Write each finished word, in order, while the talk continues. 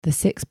The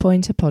 6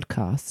 Pointer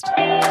Podcast.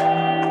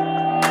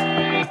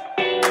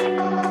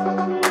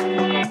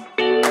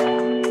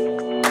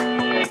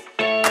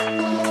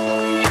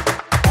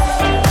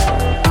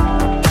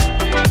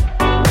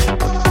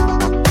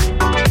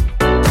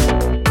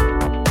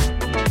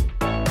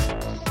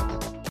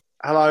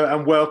 Hello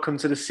and welcome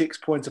to the 6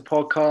 Pointer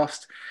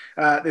Podcast.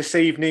 This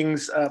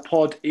evening's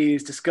pod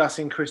is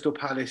discussing Crystal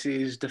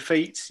Palace's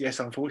defeat.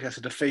 Yes, unfortunately, that's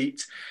a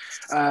defeat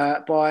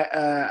by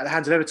at the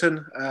hands of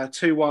Everton,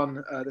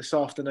 2-1 this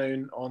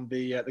afternoon on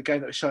the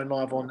game that was shown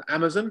live on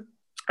Amazon.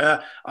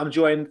 I'm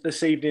joined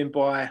this evening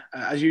by,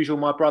 as usual,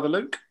 my brother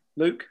Luke.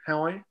 Luke,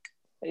 how are you?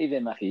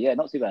 Evening, Matthew. Yeah,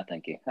 not too bad,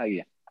 thank you. How are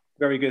you?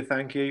 Very good,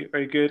 thank you.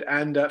 Very good.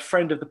 And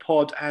friend of the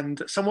pod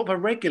and somewhat of a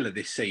regular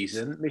this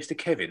season, Mr.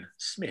 Kevin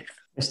Smith.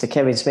 Mr.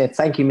 Kevin Smith,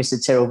 thank you,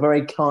 Mr. Tyrrell.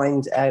 Very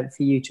kind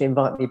for you to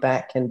invite me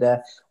back. And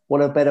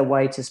what a better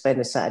way to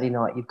spend a Saturday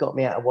night. You've got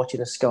me out of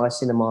watching a Sky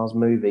Cinemas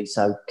movie.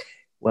 So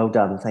well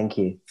done. Thank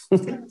you.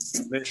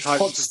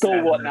 Pod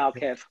stalwart now,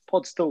 Kev.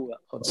 Pod stalwart.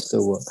 Pod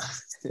stalwart.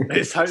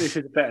 Let's hope this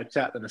is a better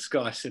chat than a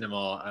Sky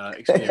Cinema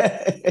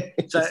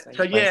experience.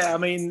 so yeah, I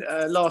mean,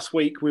 last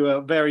week we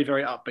were very,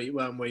 very upbeat,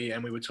 weren't we?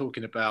 And we were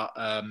talking about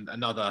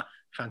another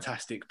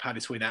fantastic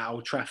Palace win at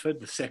Old Trafford,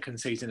 the second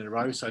season in a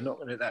row. So not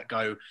going to let that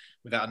go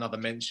without another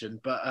mention.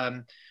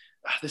 But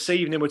this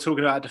evening we're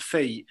talking about a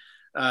defeat.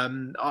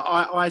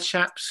 I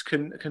chaps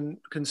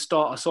can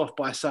start us off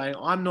by saying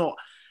I'm not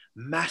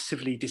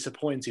massively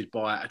disappointed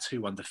by a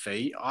 2-1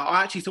 defeat.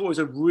 I actually thought it was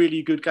a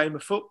really good game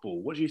of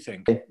football. What do you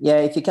think? Yeah,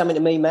 if you're coming to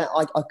me, Matt,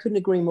 I couldn't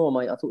agree more,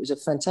 mate. I thought it was a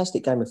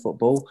fantastic game of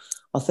football.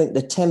 I think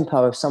the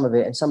tempo of some of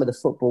it and some of the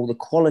football, the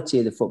quality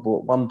of the football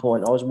at one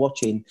point I was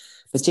watching,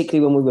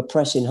 particularly when we were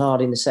pressing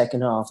hard in the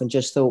second half, and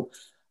just thought,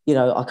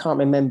 I can't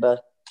remember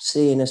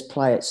seeing us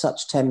play at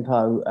such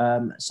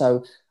tempo.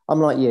 So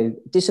I'm like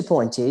you,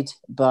 disappointed,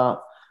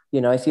 but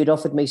if you'd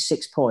offered me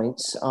 6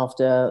 points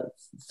after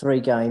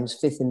 3 games,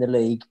 5th in the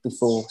league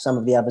before some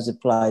of the others had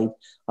played,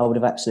 I would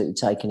have absolutely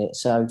taken it.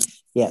 So,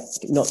 yeah,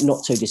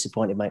 not too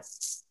disappointed, mate.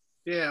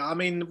 Yeah, I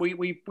mean,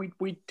 we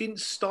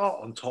didn't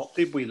start on top,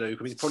 did we, Luke?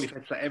 I mean, probably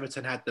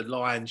Everton had the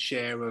lion's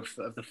share of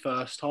the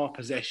first half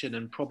possession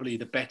and probably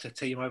the better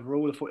team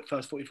overall, the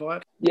first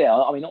 45. Yeah,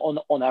 I mean,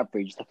 on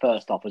average, the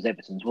first half was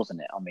Everton's, wasn't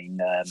it? I mean,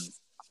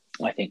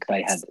 I think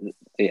they had,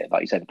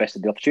 like you said, the best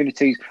of the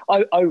opportunities.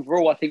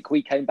 Overall, I think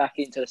we came back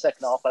into the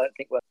second half. I don't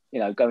think we're,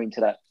 going into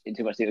that in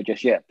too much detail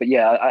just yet. But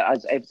yeah,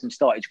 as Everton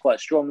started quite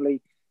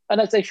strongly, and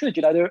as they should,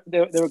 they're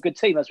a good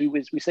team, as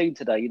we seen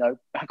today.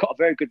 I've got a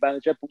very good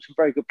manager, brought some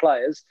very good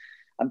players,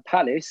 and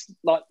Palace,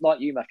 like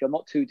you, Matthew, I'm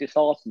not too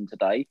disheartened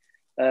today,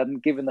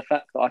 given the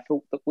fact that I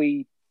thought that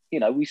we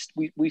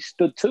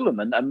stood to them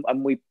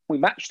and we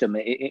matched them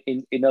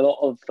in a lot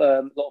of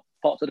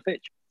parts of the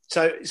pitch.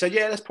 So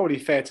yeah, that's probably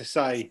fair to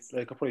say.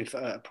 Look,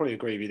 I probably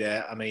agree with you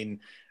there. I mean,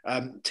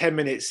 10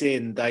 minutes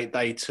in,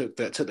 they took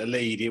the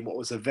lead in what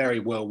was a very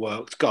well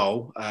worked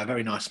goal, a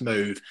very nice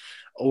move.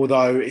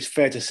 Although it's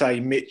fair to say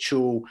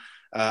Mitchell,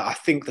 I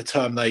think the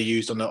term they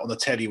used on the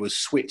telly was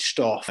switched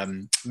off.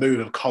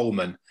 Move of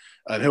Coleman,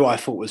 who I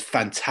thought was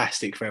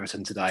fantastic for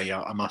Everton today,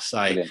 I must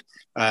say.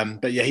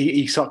 But yeah,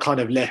 he sort of kind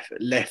of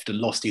left and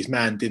lost his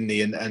man, didn't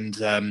he? And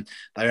they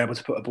were able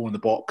to put a ball in the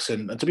box.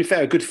 And to be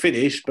fair, a good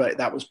finish, but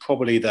that was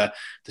probably the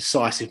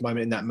decisive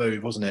moment in that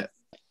move, wasn't it?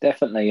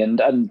 Definitely.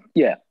 And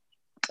yeah,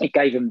 it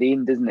gave him the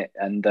in, didn't it?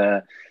 And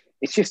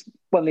it's just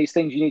one of these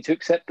things you need to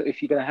accept, that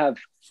if you're going to have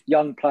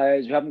young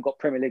players who haven't got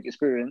Premier League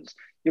experience,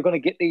 you're going to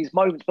get these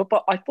moments.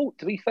 But I thought,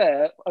 to be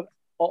fair,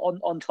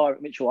 on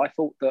Tyreek Mitchell, I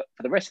thought that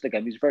for the rest of the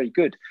game he was very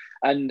good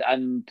and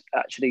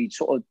actually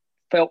sort of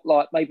felt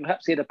like maybe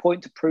perhaps he had a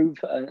point to prove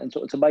and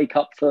sort of to make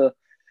up for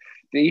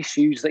the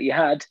issues that he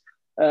had,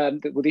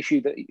 the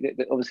issue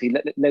that obviously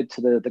led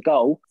to the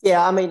goal.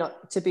 Yeah, I mean,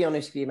 to be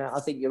honest with you, Matt, I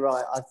think you're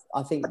right.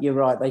 I think you're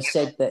right. They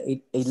said that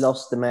he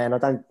lost the man. I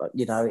don't,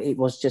 it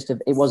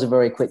was a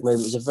very quick move.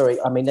 It was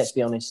let's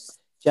be honest,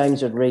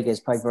 James Rodriguez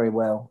played very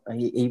well.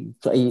 He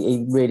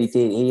really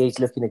did. He is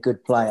looking a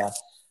good player.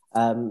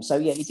 So,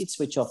 yeah, he did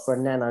switch off for a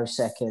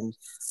nanosecond.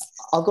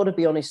 I've got to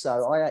be honest,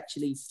 though, I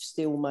actually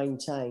still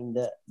maintain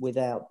that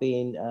without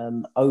being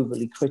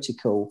overly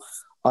critical,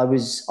 I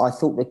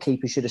thought the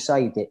keeper should have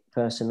saved it,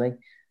 personally.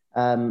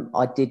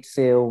 I did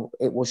feel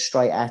it was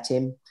straight at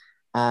him.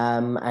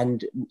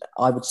 And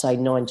I would say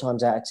 9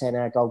 times out of 10,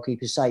 our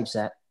goalkeeper saves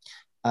that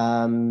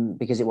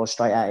because it was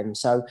straight at him.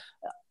 So,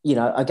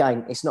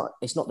 again, it's not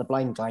the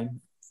blame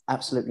game.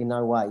 Absolutely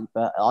no way.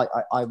 But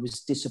I was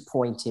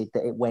disappointed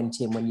that it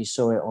went in when you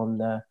saw it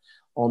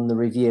on the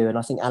review. And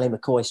I think Ali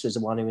McCoist was the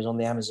one who was on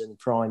the Amazon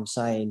Prime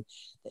saying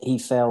that he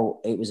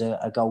felt it was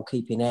a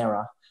goalkeeping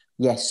error.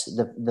 Yes,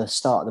 the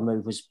start of the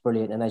move was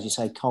brilliant. And as you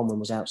say, Coleman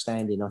was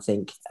outstanding, I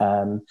think.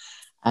 But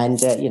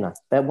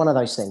one of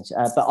those things.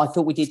 But I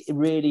thought we did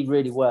really,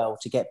 really well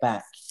to get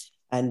back.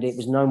 And it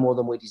was no more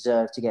than we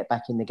deserved to get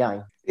back in the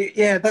game.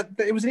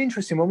 It was an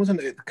interesting one,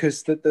 wasn't it?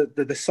 Because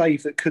the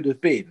save that could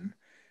have been,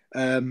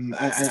 and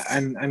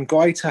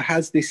Guaita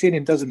has this in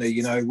him, doesn't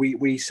he?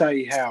 We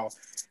say how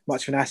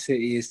much of an asset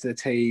he is to the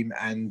team,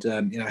 and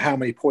how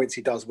many points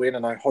he does win. I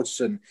know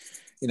Hodgson,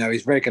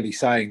 is regularly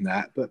saying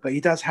that, but he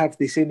does have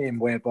this in him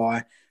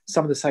whereby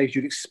some of the saves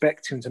you'd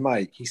expect him to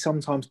make, he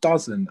sometimes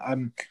doesn't.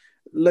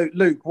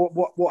 Luke,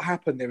 what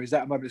happened there? Is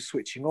that a moment of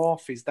switching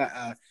off? Is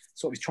that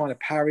sort of he's trying to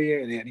parry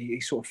it and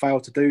he sort of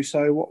failed to do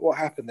so? What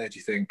happened there, do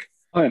you think?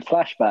 Oh, in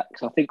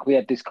flashbacks, I think we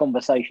had this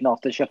conversation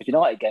after the Sheffield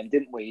United game,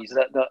 didn't we? Is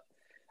that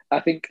I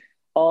think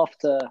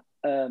after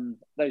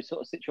those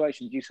sort of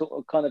situations, you sort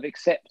of kind of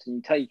accept and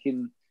you take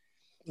in.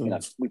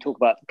 We talk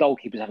about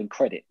goalkeepers having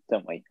credit,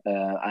 don't we?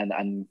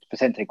 And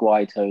Vicente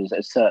Guaita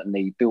has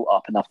certainly built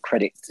up enough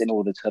credit in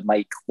order to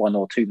make one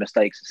or two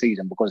mistakes a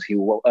season, because he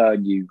will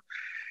earn you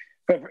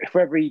for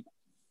every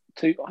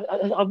two.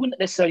 I wouldn't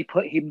necessarily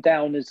put him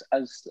down as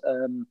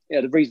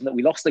the reason that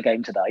we lost the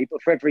game today,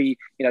 but for every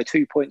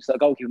 2 points that a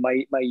goalkeeper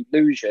may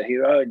lose you,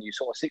 he'll earn you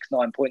sort of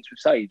 6-9 points with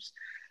saves.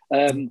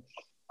 And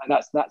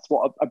that's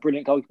what a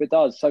brilliant goalkeeper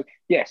does. So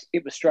yes,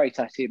 it was straight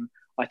at him.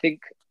 I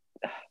think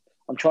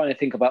I'm trying to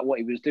think about what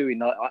he was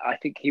doing. I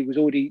think he was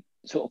already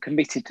sort of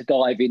committed to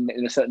dive in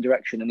a certain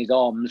direction, and his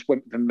arms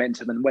went with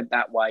momentum and went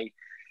that way.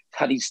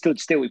 Had he stood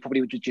still, he probably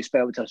would have just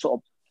been able to sort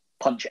of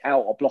punch it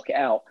out or block it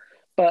out.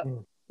 But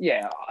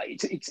yeah,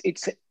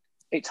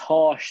 it's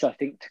harsh, I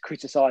think, to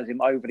criticise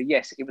him overly.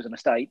 Yes, it was a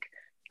mistake,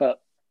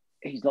 but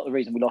he's not the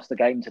reason we lost the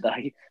game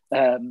today.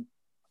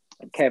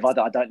 Kev,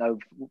 I don't know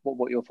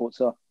what your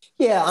thoughts are.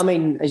 Yeah, I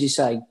mean, as you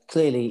say,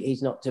 clearly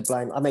he's not to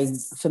blame. I mean,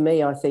 for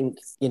me, I think,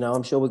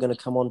 I'm sure we're going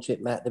to come on to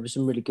it, Matt. There was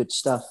some really good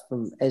stuff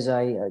from Eze.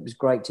 It was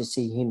great to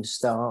see him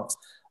start.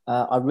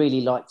 I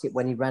really liked it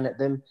when he ran at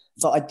them.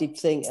 But I did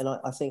think, and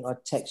I think I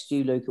texted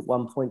you, Luke, at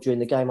one point during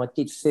the game, I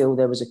did feel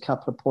there was a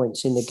couple of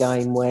points in the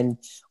game when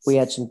we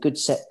had some good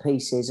set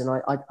pieces. And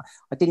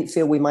I didn't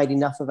feel we made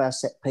enough of our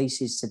set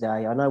pieces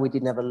today. I know we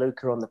didn't have a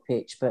Luca on the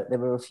pitch, but there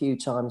were a few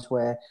times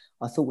where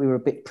I thought we were a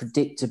bit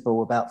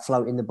predictable about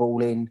floating the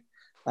ball in.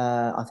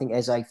 I think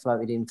Eze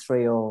floated in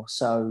 3 or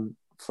so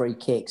free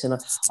kicks. And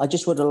I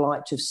just would have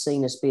liked to have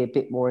seen us be a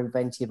bit more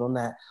inventive on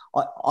that.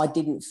 I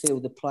didn't feel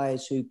the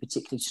players who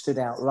particularly stood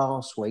out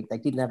last week,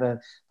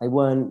 they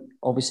weren't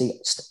obviously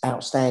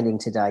outstanding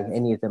today,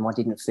 any of them, I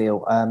didn't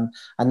feel. And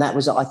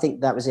I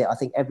think that was it. I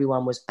think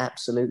everyone was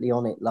absolutely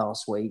on it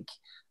last week.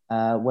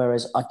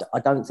 Whereas I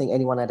don't think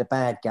anyone had a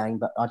bad game,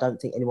 but I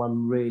don't think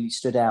anyone really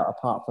stood out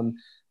apart from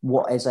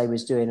what Eze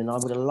was doing. And I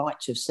would have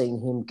liked to have seen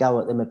him go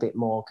at them a bit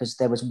more, because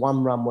there was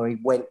one run where he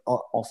went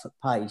off at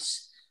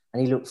pace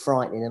and he looked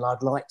frightening, and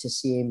I'd like to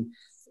see him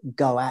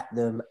go at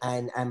them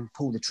and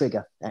pull the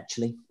trigger,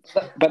 actually.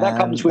 But that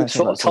comes with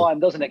sort of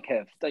time, doesn't it,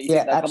 Kev? Don't you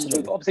think that absolutely. comes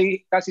with,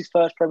 obviously, that's his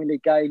first Premier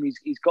League game.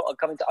 He's got to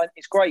come into.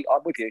 It's great. I'm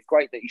with you. It's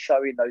great that he's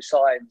showing those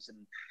signs and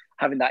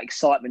having that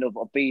excitement of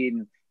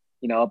being,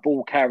 a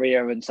ball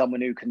carrier and someone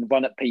who can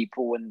run at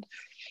people and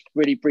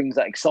really brings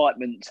that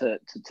excitement to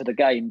the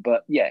game.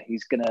 But yeah,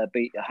 he's going to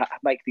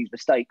make these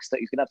mistakes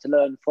that he's going to have to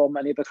learn from,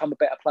 and he'll become a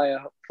better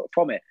player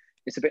from it.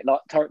 It's a bit like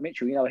Tarek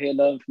Mitchell, he'll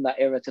learn from that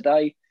era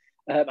today,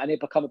 and he'll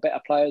become a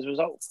better player as a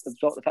result of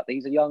the fact that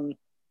he's a young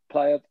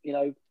player,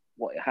 a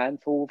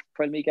handful of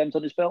Premier League games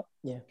on his belt.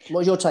 Yeah.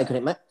 What's your take on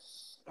it, Matt?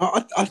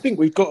 I think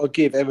we've got to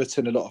give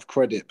Everton a lot of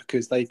credit,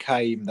 because they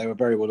were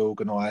very well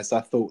organised.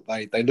 I thought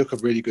they look a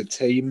really good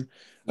team.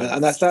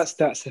 And that's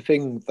the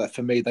thing, that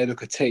for me, they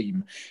look a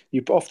team.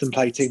 You often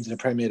play teams in the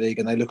Premier League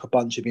and they look a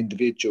bunch of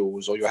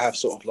individuals, or you have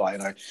sort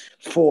of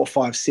 4,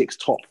 5, 6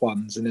 top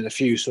ones, and then a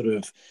few sort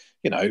of,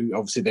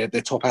 obviously they're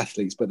top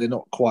athletes, but they're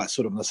not quite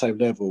sort of on the same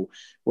level.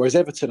 Whereas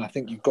Everton, I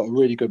think you've got a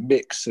really good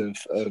mix of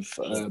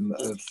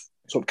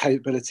sort of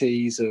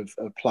capabilities, of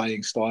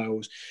playing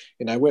styles.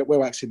 We're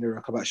waxing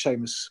lyric about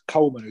Seamus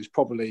Coleman, who's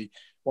probably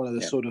one of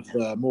the sort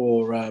of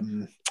more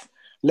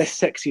less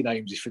sexy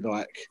names, if you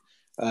like.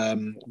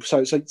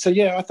 So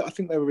yeah, I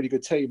think they're a really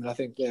good team, and I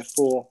think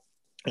therefore,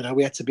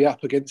 we had to be up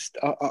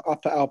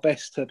at our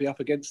best to be up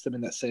against them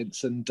in that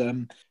sense.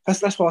 And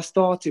that's why I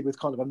started with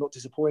I'm not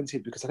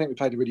disappointed, because I think we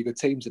played a really good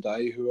team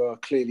today, who are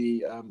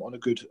clearly on a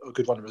good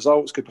run of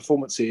results, good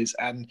performances,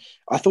 and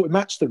I thought we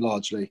matched them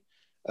largely.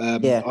 I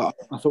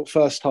thought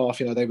first half,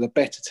 they were the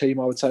better team,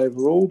 I would say,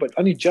 overall, but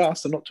only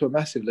just, and not too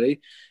massively.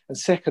 And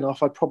second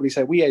half, I'd probably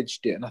say we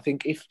edged it. And I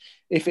think if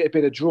it had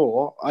been a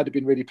draw, I'd have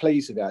been really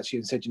pleased with it, actually,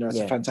 and said, it's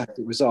a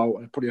fantastic result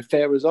and probably a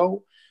fair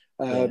result.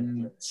 So,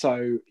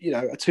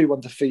 a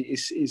 2-1 defeat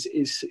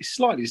is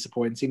slightly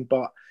disappointing,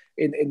 but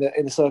in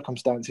the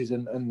circumstances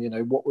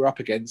and what we're up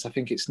against, I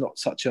think it's not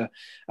such a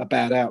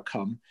bad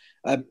outcome.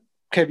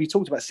 Kev, you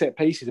talked about set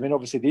pieces. I mean,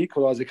 obviously the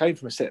equaliser came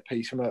from a set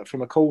piece,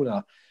 from a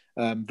corner.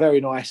 Very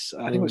nice.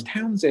 I think it was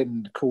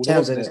Townsend corner.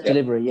 Townsend's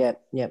delivery, yeah.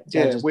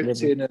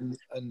 Whipped in,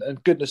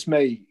 and goodness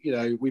me,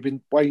 we've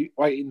been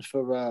waiting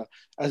for,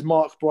 as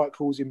Mark Bright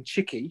calls him,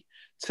 Chicky,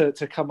 to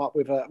come up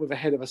with a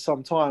header for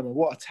some time. And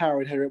what a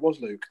towering header it was,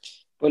 Luke.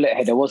 Bullet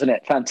header, wasn't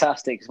it?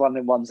 Fantastic. It's one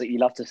of the ones that you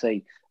love to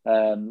see.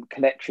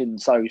 Connection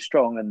so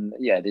strong, and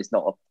there's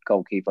not a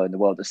goalkeeper in the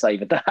world to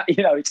save at that.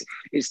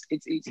 It's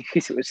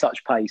hit it with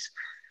such pace.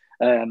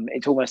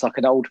 It's almost like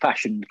an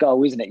old-fashioned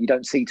goal, isn't it? You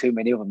don't see too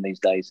many of them these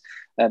days.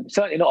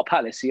 Certainly not a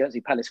Palace. You don't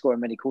see Palace scoring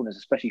many corners,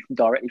 especially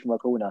directly from a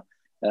corner.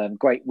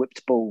 Great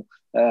whipped ball.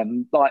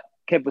 Like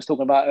Kev was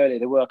talking about earlier,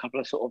 there were a couple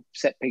of sort of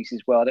set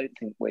pieces where I don't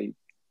think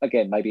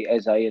maybe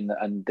Eze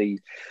and the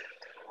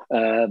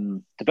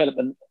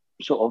development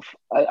sort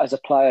of as a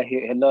player,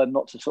 he learned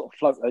not to sort of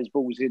float those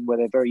balls in where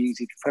they're very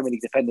easy for Premier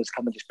League defenders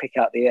come and just pick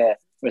out the air,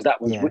 whereas that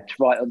was whipped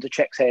right onto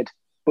Czech's head,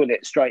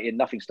 bullet straight in,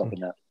 nothing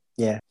stopping that.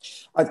 Yeah,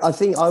 I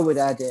think I would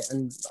add it,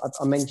 and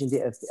I mentioned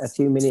it a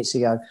few minutes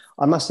ago.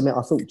 I must admit,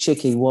 I thought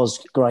Chicky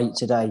was great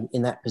today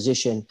in that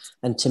position.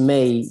 And to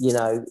me, you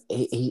know,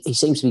 he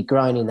seems to be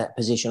growing in that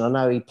position. I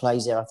know he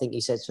plays there, I think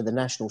he says, for the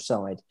national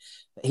side.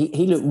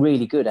 He looked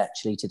really good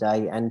actually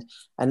today. And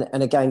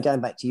again,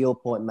 going back to your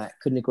point, Matt,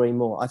 couldn't agree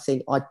more. I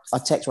think I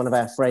text one of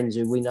our friends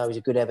who we know is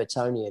a good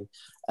Evertonian,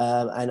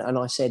 and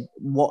I said,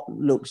 what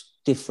looks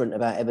different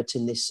about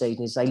Everton this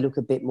season is they look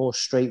a bit more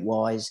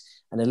streetwise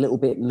and a little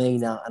bit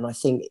meaner. And I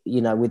think,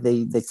 you know, with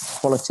the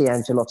quality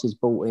Ancelotti's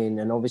brought in,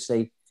 and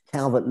obviously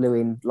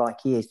Calvert-Lewin like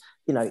he is,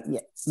 you know,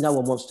 no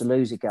one wants to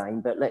lose a game,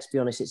 but let's be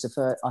honest,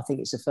 I think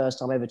it's the first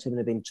time Everton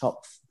have been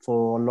top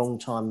for a long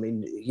time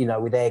in, you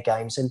know, with their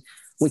games. And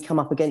we come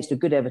up against a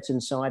good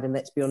Everton side, and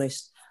let's be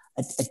honest,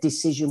 a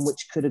decision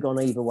which could have gone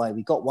either way.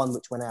 We got one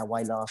which went our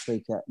way last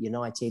week at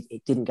United.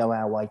 It didn't go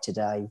our way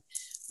today.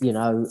 You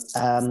know,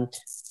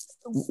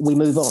 we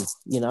move on.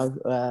 You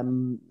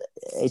know,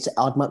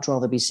 I'd much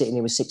rather be sitting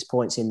here with 6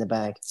 points in the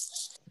bag.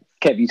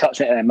 Kev, you touched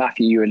on it, and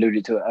Matthew, you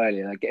alluded to it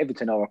earlier. Like,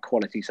 Everton are a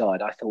quality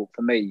side. I thought,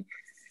 for me,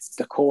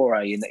 Decore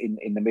in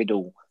the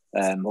middle,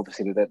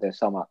 obviously their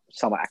summer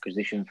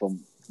acquisition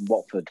from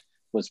Watford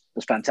was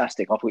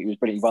fantastic. I thought he was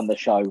brilliant. He run the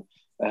show.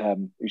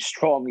 He's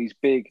strong. He's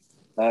big.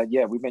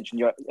 We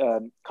mentioned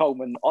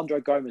Coleman.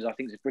 Andre Gomez, I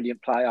think, is a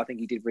brilliant player. I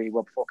think he did really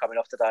well before coming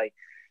off today.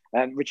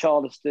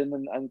 Richarlison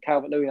and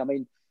Calvert-Lewin, I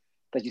mean,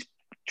 they just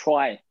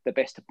try their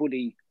best to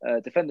bully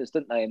defenders,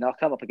 don't they? And they'll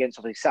come up against,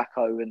 obviously,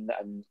 Sacco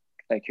and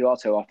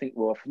Kyoto, I think,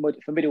 were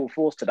formidable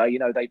force today. You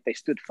know, they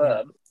stood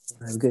firm.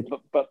 Yeah, good.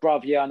 But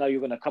Brav, I know you're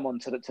going to come on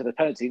to the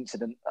penalty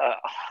incident.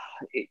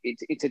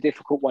 It's a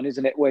difficult one,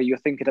 isn't it? Where you're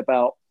thinking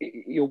about,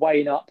 you're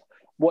weighing up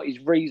what is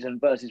reason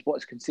versus what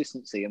is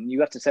consistency. And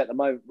you have to say at the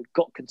moment, we've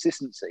got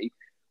consistency.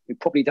 We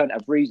probably don't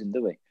have reason,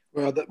 do we?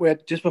 Well,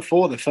 just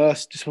before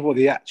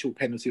the actual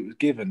penalty was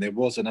given, there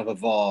was another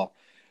VAR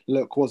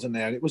look, wasn't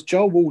there? And it was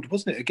Joel Ward,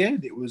 wasn't it?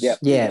 Again, it was. It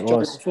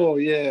was. Before,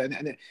 yeah,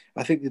 and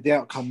I think the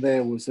outcome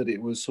there was that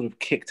it was sort of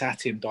kicked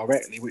at him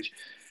directly, which,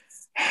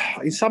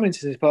 in some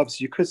instances,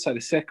 purposes, you could say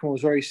the second one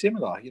was very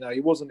similar. You know,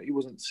 he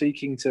wasn't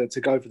seeking to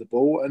go for the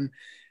ball, and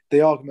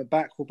the argument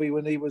back will be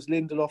when he was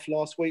Lindelof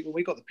last week when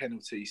we got the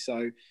penalty.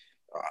 So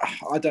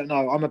I don't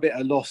know. I'm a bit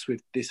at a loss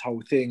with this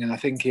whole thing, and I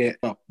think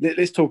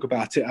let's talk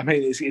about it. I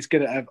mean, it's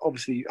going to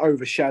obviously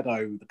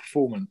overshadow the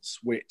performance,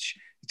 which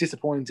is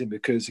disappointing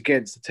because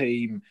against a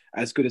team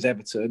as good as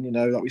Everton, you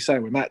know, like we say,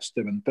 we matched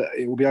them, but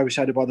it will be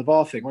overshadowed by the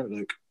VAR thing, won't it,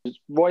 Luke?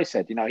 Roy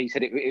said, you know, he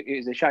said it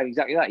was a shame,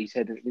 exactly that. He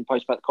said in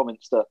post about the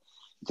comments that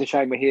it's a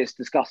shame we're here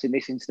discussing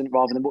this incident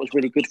rather than what was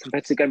really good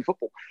competitive game of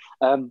football.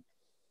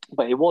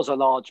 But it was a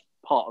large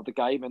part of the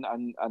game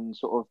and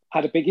sort of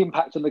had a big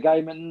impact on the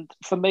game. And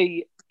for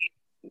me,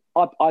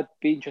 I'd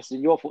be interested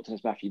in your thoughts on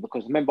this, Matthew,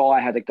 because remember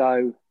I had a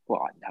go.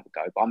 Well, I didn't have a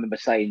go, but I remember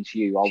saying to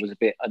you I was a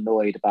bit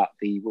annoyed about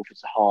the Wilfred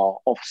Zaha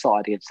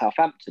offside against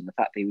Southampton, the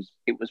fact that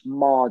it was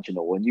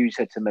marginal. And you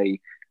said to me,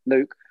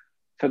 Luke,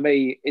 for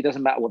me, it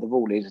doesn't matter what the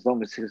rule is as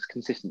long as there's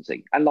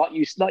consistency. And like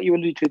you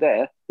alluded to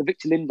there, the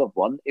Victor Lindelof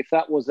one, if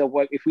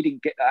we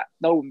didn't get that,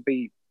 no one would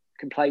be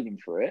complaining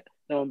for it.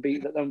 No one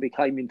would be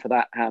claiming for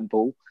that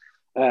handball.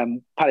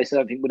 Palace, I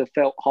don't think, would have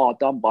felt hard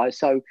done by.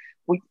 So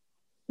we,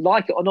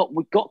 like it or not,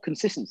 we've got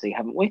consistency,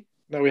 haven't we?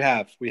 No, we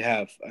have.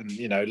 And,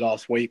 you know,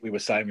 last week we were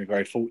saying we're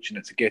very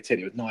fortunate to get it.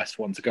 It was a nice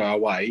one to go our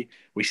way.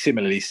 We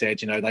similarly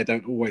said, you know, they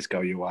don't always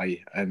go your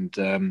way. And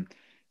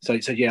so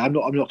yeah, I'm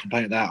not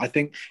complaining at that. I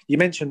think you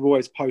mentioned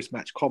Roy's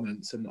post-match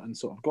comments and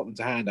sort of got them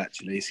to hand,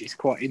 actually. It's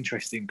quite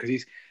interesting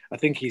because I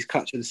think he's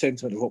captured the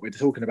sentiment of what we're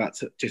talking about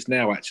just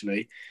now,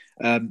 actually.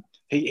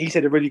 He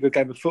said a really good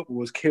game of football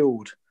was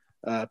killed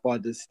by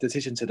this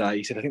decision today.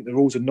 He said, I think the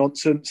rules are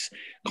nonsense.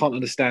 Can't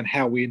understand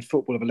how we in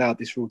football have allowed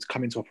this rule to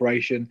come into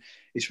operation.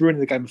 It's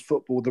ruining the game of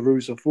football. The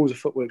rules of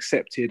football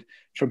accepted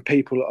from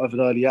people of an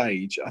early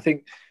age. I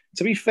think,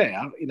 to be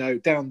fair, you know,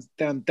 down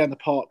the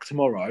park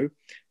tomorrow,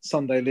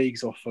 Sunday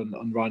League's off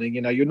and running.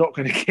 You know, you're not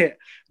going to get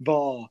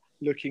VAR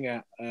looking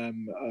at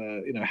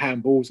you know,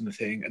 handballs and the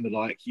thing and the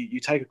like. You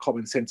take a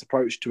common sense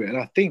approach to it, and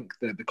I think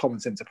that the common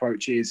sense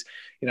approach is,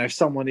 you know, if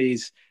someone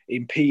is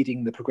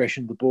impeding the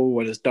progression of the ball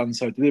and has done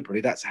so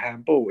deliberately, that's a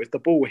handball. If the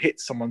ball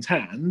hits someone's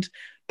hand,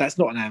 that's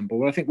not an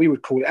handball. I think we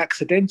would call it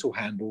accidental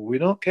handball. Would we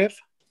not, Kev?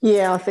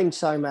 Yeah, I think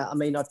so, Matt. I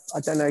mean, I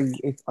don't know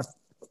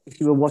if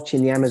you were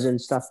watching the Amazon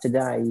stuff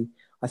today.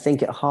 I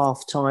think at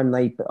half time,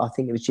 I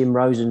think it was Jim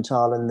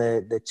Rosenthal and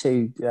the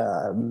two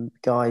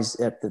guys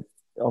at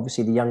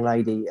obviously the young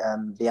lady,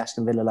 the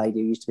Aston Villa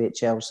lady who used to be at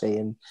Chelsea,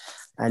 and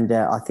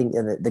I think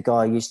the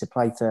guy who used to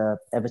play for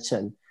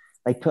Everton.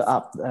 they put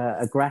up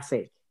a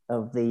graphic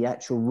of the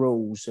actual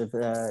rules of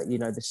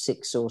the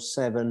 6 or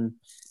 7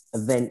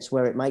 events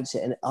where it makes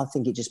it, and I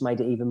think it just made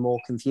it even more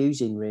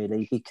confusing,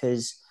 really,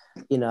 because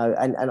and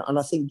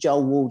I think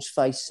Joel Ward's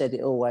face said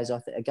it always. I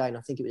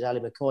think it was Ali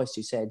McCoist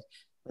who said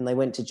when they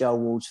went to Joel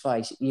Ward's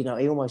face, he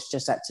almost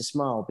just had to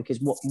smile, because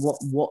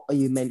what are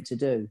you meant to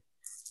do?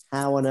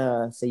 How on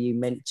earth are you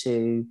meant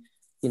to,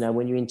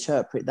 when you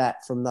interpret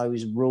that from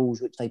those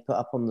rules which they put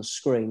up on the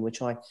screen,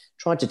 which I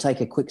tried to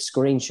take a quick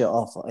screenshot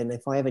off, and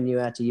if I ever knew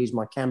how to use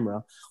my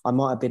camera, I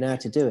might have been able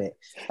to do it.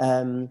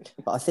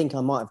 But I think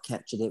I might have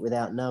captured it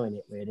without knowing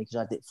it, really, because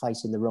I did it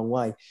facing the wrong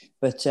way.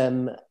 But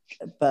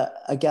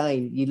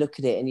again, you look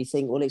at it and you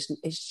think, well,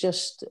 there's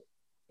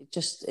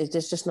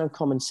just no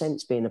common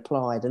sense being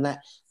applied, and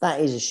that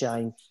is a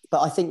shame.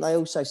 But I think they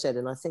also said,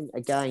 and I think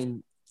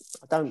again,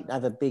 I don't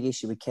have a big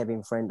issue with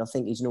Kevin Friend. I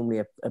think he's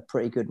normally a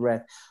pretty good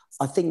ref.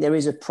 I think there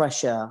is a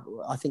pressure.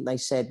 I think they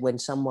said when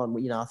someone,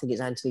 I think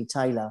it's Anthony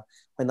Taylor,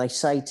 when they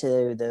say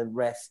to the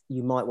ref,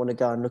 you might want to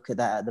go and look at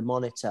that at the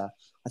monitor.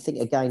 I think,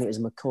 again, it was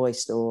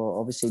McCoist, or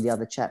obviously the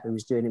other chap who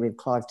was doing it with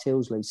Clive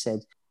Tilsley,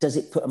 said, does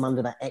it put them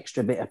under that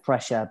extra bit of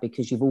pressure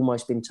because you've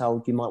almost been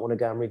told you might want to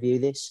go and review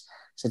this?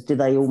 So do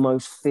they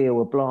almost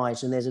feel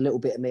obliged? And there's a little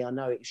bit of me, I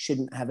know it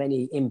shouldn't have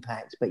any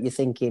impact, but you're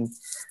thinking,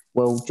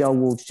 well, Joel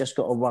Ward's just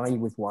got away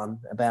with one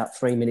about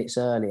 3 minutes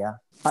earlier.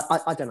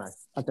 I don't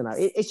know.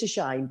 It's a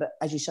shame, but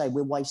as you say,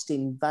 we're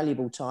wasting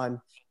valuable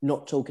time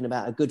not talking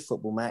about a good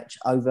football match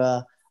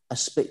over a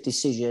split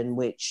decision,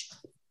 which,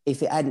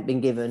 if it hadn't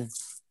been given,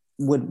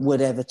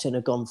 would Everton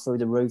have gone through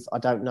the roof? I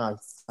don't know.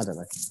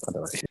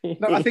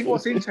 No, I think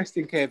what's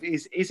interesting, Kev,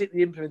 is it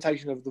the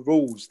implementation of the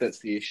rules that's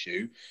the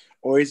issue,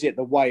 or is it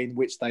the way in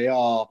which they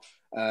are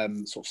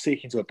sort of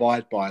seeking to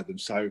abide by them?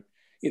 So,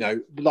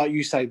 like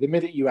you say, the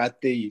minute you add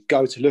the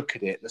go to look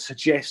at it, the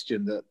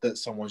suggestion that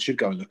someone should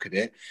go and look at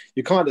it,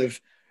 you're kind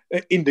of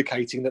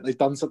indicating that they've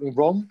done something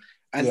wrong.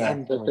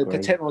 And the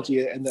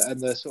technology and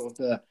the sort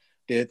of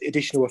the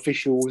additional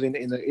officials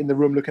in the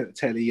room looking at the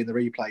telly and the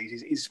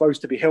replays is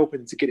supposed to be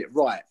helping to get it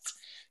right.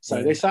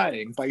 So they're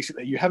saying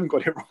basically you haven't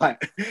got it right.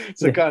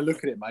 So go and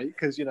look at it, mate,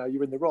 because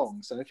you're in the wrong.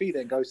 So if he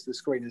then goes to the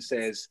screen and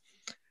says,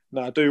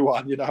 no, I do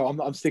one,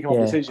 I'm sticking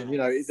on decision,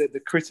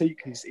 the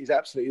critique is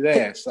absolutely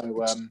there.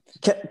 So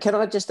can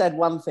I just add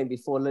one thing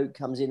before Luke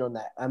comes in on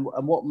that? And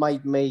what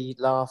made me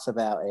laugh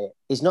about it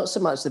is not so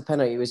much the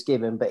penalty was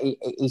given, but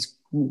he's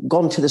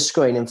gone to the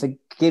screen, and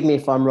forgive me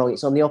if I'm wrong,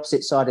 it's on the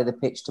opposite side of the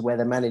pitch to where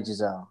the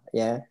managers are.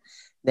 Yeah.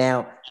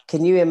 Now,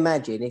 can you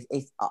imagine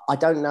if I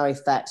don't know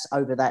if that's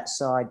over that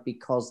side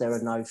because there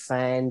are no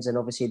fans and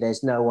obviously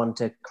there's no one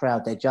to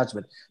crowd their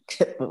judgment.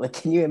 But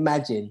can you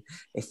imagine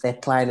if they're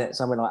playing at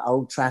somewhere like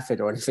Old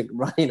Trafford or anything,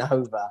 running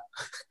over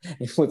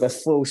with a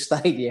full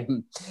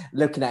stadium,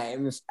 looking at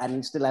him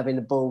and still having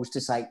the balls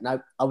to say,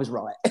 no, I was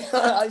right.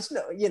 It's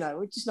not,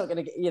 we're just not going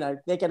to get,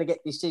 they're going to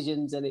get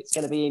decisions, and it's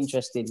going to be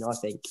interesting, I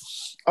think.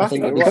 I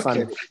think it'll be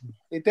fun.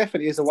 It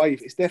definitely is away.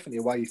 It's definitely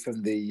away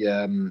from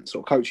the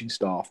sort of coaching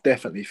staff,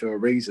 definitely for a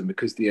reason,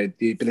 because the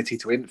ability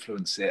to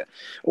influence it.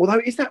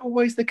 Although, is that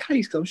always the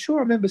case? Because I'm sure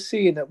I remember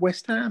seeing at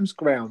West Ham's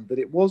ground that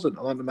it wasn't.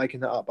 I'm making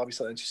that up.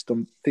 Obviously, I'm just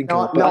thinking.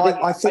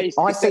 I think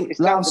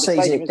last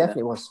season it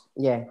definitely was.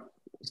 Yeah.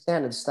 It's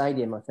down to the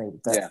stadium, I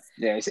think. But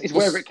it's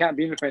wherever it can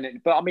be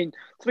implemented. But I mean,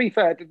 to be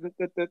fair,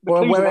 the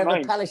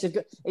wherever Palace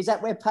is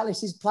that where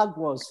Palace's plug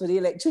was for the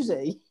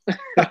electricity?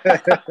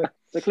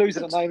 The clues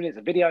at the moment is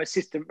a video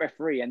assistant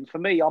referee, and for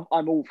me, I'm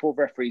all for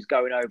referees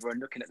going over and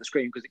looking at the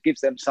screen, because it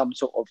gives them some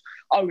sort of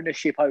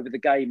ownership over the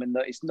game, and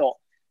that it's not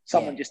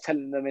someone just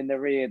telling them in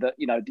their ear that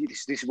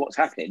this is what's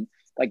happening.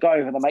 They go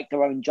over and they make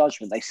their own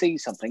judgment. They see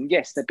something.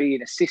 Yes, they're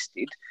being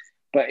assisted,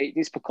 but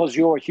it's because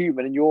you're a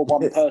human and you're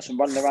one person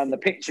running around the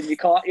pitch, and you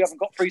haven't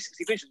got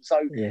 360 vision. So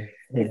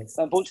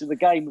unfortunately, the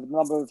game with the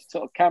number of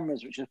sort of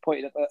cameras which is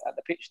pointed at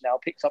the pitch now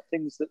picks up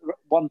things that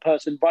one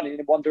person running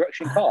in one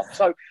direction can't.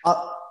 So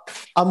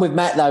I'm with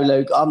Matt though,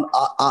 Luke.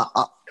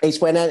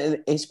 It's when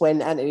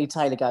Anthony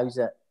Taylor goes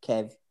at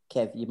Kev,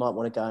 you might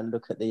want to go and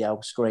look at the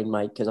old screen,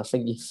 mate, because I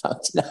think you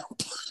fucked it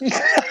up.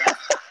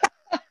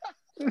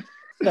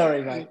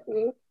 Sorry, mate.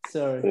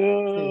 Sorry.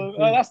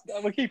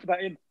 We're keeping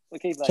that in.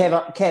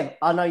 Kev,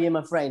 I know you're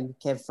my friend,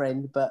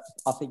 but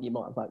I think you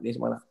might have fucked this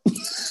one up.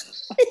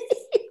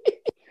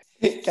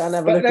 Go and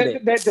have a look at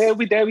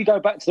it. There we go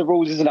back to the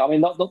rules, isn't it? I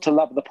mean, not to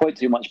labour the point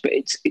too much, but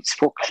it's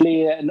for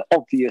clear and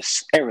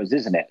obvious errors,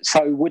 isn't it?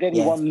 So would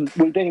anyone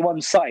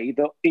say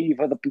that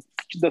either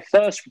the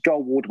first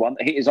Joel Ward one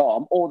that hit his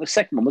arm or the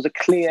second one was a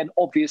clear and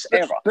obvious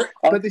error?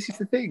 But this is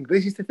the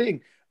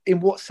thing. In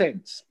what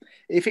sense?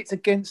 If it's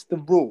against the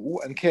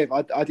rule, and Kev,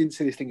 I didn't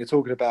see this thing you're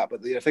talking about,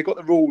 but if they got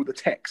the rule, the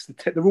text,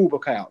 the rule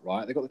book out,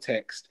 right? They got the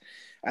text,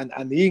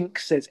 and the ink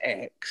says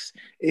X.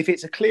 If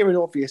it's a clear and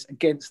obvious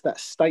against that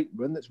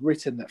statement that's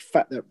written,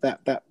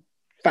 that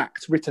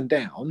fact written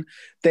down,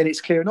 then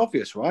it's clear and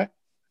obvious, right?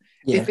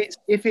 Yeah.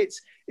 If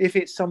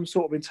it's some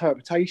sort of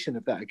interpretation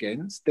of that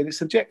against, then it's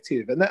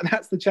subjective, and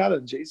that's the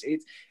challenge.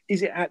 Is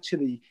it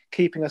actually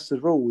keeping us to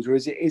the rules, or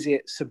is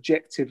it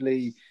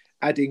subjectively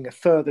adding a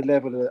further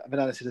level of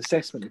analysis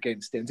assessment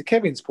against him. To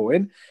Kevin's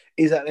point,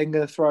 is that then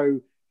going to throw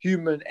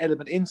human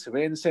element into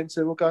it in the sense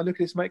of, we'll go and look at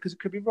this, mate, because it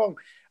could be wrong.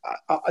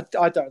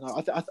 I don't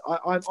know.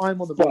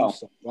 I'm on the wrong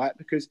side, right?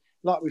 Because,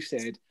 like we've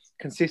said,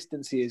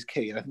 consistency is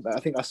key. And I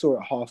think I saw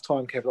at half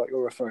time, Kev, like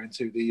you're referring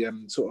to, the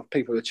sort of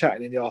people who were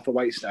chatting in the Arthur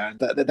Waite stand,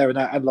 that they were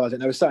now analysing.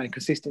 They were saying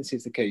consistency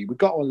is the key. We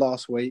got on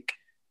last week.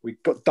 We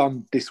got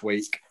done this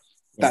week.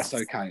 That's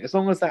okay. As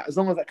long as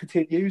that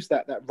continues,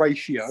 that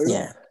ratio,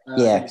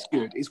 it's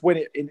good. It's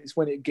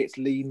when it gets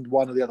leaned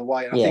one or the other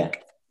way. And I think,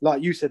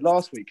 like you said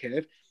last week,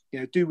 Kev,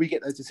 do we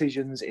get those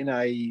decisions in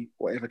a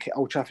whatever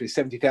Old Trafford is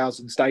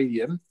 70,000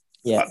 stadium?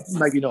 Yeah,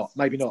 maybe not.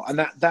 And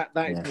that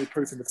is more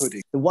proof in the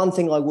pudding. The one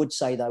thing I would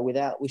say though,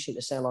 without wishing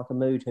to sound like a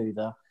mood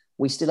hoover,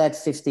 we still had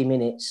 50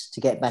 minutes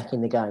to get back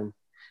in the game,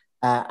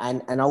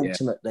 and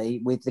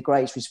ultimately, with the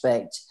greatest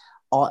respect.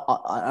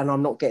 And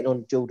I'm not getting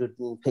on Jordan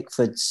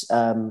Pickford's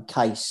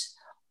case.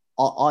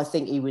 I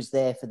think he was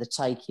there for the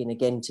taking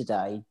again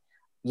today.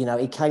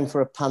 He came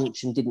for a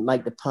punch and didn't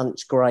make the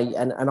punch great.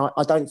 And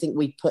I don't think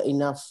we put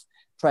enough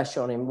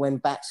pressure on him when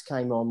Bats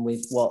came on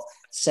with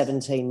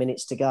 17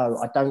 minutes to go.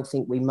 I don't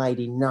think we made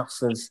enough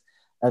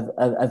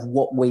of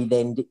what we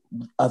then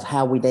of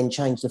how we then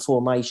changed the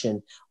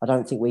formation. I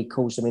don't think we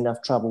caused them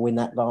enough trouble in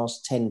that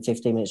last 10,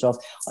 15 minutes off.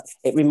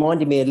 It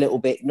reminded me a little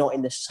bit, not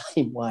in the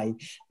same way,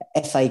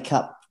 FA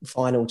Cup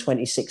final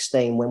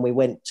 2016 when we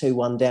went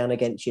 2-1 down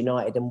against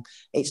United. And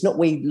it's not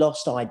we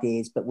lost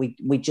ideas, but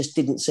we just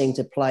didn't seem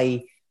to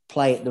play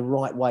it the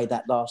right way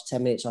that last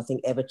 10 minutes. I think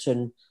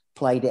Everton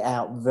played it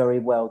out very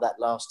well that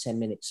last 10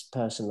 minutes,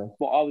 personally.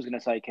 What I was going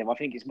to say, Kim, I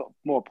think it's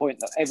more a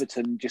point that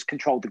Everton just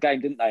controlled the game,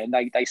 didn't they? And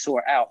they saw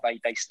it out.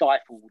 They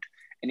stifled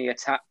any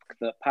attack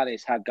that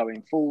Palace had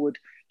going forward,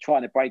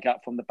 trying to break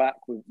out from the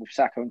back with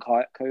Saka and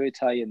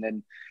Kouyate. And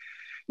then,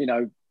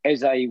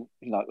 Eze, I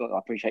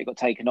appreciate he got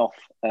taken off.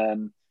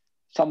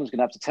 Someone's going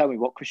to have to tell me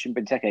what Christian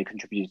Benteke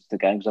contributed to the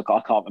game, because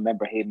I can't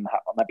remember him.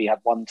 Maybe he had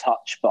one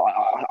touch, but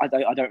I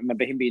don't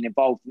remember him being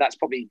involved. And that's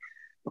probably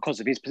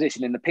because of his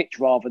position in the pitch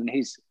rather than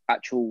his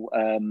actual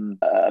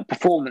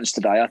performance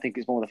today. I think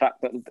it's more the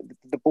fact that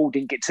the ball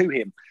didn't get to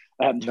him.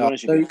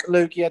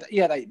 Luke, he had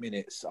 8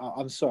 minutes.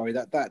 I'm sorry,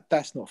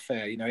 that's not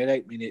fair. He had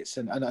 8 minutes,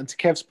 and to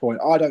Kev's point,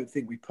 I don't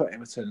think we put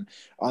Everton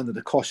under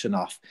the cosh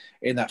enough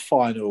in that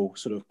final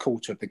sort of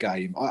quarter of the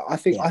game. I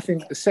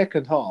think the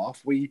second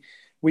half we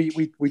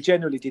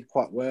generally did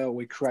quite well.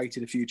 We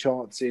created a few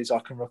chances. I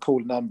can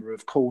recall a number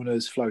of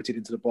corners floated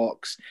into the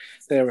box.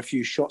 There are a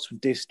few shots from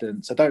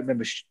distance. I don't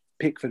remember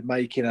Pickford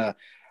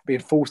being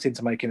forced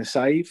into making a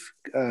save,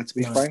 to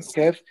be frank,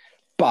 Kev.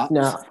 But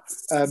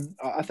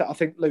I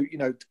think, Luke,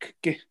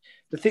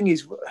 the thing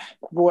is,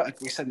 Roy,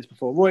 we said this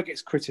before, Roy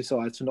gets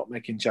criticised for not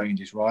making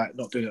changes, right?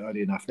 Not doing it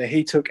early enough. Now,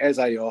 he took Eze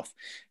off.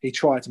 He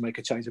tried to make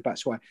a change with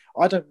Batshuayi.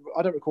 I don't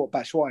recall what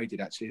Batshuayi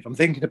did, actually. If I'm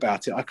thinking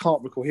about it, I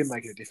can't recall him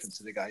making a difference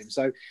to the game.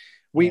 So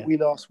we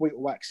last week were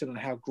waxing on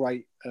how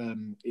great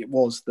it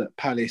was that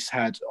Palace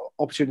had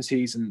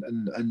opportunities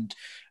and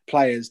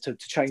players to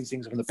change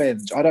things on the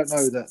bench. I don't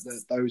know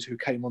that those who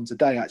came on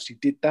today actually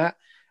did that.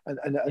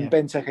 And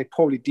Benteke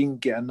probably didn't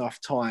get enough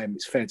time,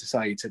 it's fair to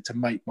say, to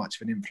make much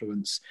of an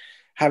influence.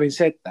 Having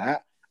said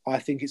that, I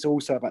think it's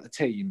also about the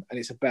team, and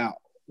it's about,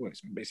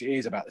 it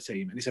is about the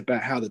team, and it's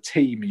about how the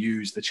team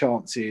use the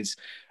chances,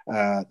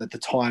 the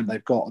time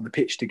they've got on the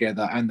pitch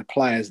together, and the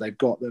players they've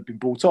got that have been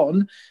brought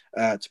on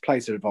to play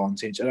to their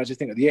advantage. And I just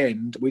think at the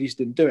end, we just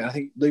didn't do it. And I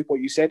think, Luke,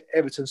 what you said,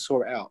 Everton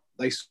saw it out.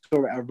 They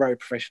saw it out very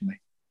professionally.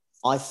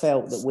 I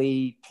felt that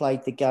we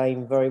played the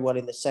game very well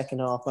in the second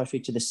half, mostly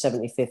to the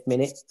 75th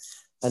minute.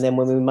 And then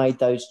when we made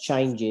those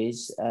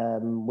changes,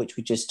 which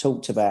we just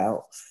talked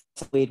about,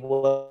 we'd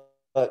worked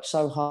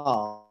so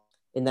hard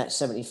in that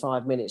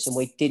 75 minutes, and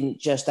we didn't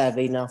just have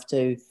enough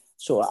to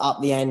sort of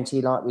up the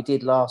ante like we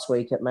did last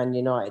week at Man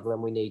United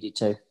when we needed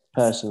to,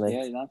 personally.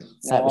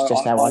 That was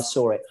just how I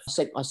saw it.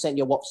 I sent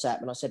you a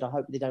WhatsApp and I said, I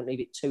hope they don't leave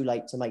it too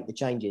late to make the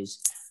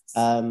changes.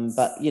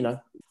 But,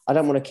 I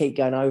don't want to keep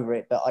going over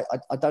it, but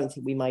I don't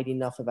think we made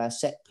enough of our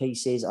set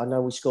pieces. I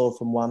know we scored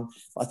from one,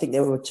 but I think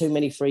there were too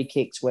many free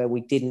kicks where we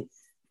didn't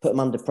put them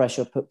under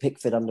pressure, put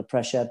Pickford under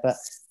pressure. But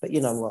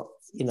you know what?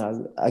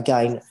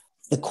 Again,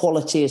 the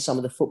quality of some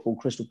of the football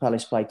Crystal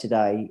Palace played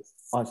today,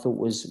 I thought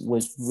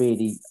was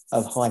really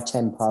of high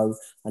tempo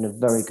and a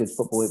very good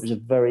football. It was a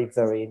very,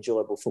 very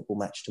enjoyable football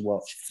match to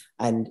watch.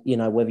 And,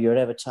 whether you're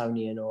an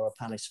Evertonian or a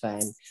Palace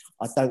fan,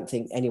 I don't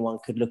think anyone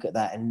could look at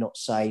that and not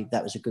say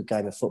that was a good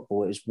game of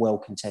football. It was well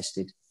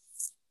contested.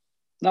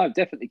 No,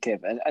 definitely, Kev.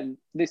 And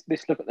this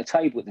look at the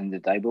table at the end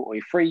of the day, but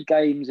we're 3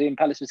 games in,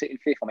 Palace are sitting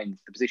 5th. I mean,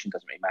 the position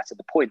doesn't really matter.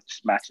 The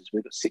points matters.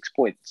 We've got 6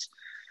 points,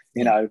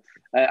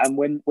 and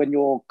when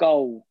your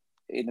goal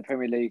in the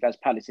Premier League, as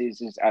Palace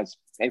is as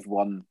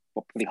everyone,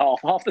 probably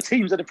half the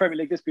teams in the Premier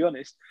League, let's be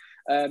honest,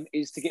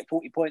 is to get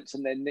 40 points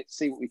and then let's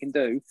see what we can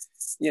do.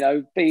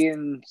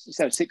 Being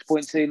 6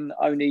 points in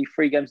only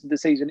 3 games into the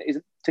season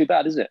isn't too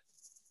bad, is it?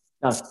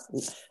 No.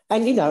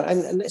 And,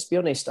 and let's be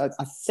honest, I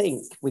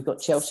think we've got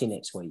Chelsea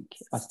next week.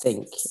 I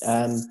think,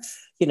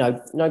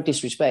 no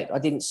disrespect. I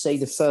didn't see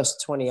the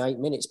first 28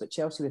 minutes, but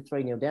Chelsea were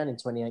 3-0 down in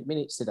 28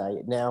 minutes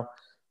today. Now,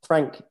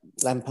 Frank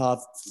Lampard,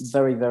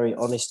 very, very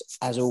honest,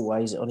 as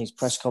always, on his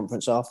press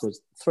conference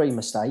afterwards, 3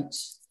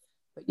 mistakes.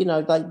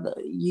 But,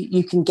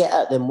 you can get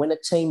at them when a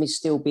team is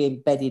still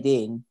being bedded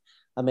in.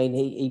 I mean,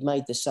 he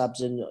made the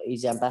subs and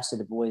his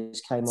ambassador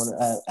boys came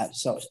on,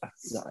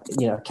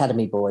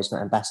 academy boys,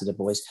 not ambassador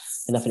boys,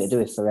 had nothing to do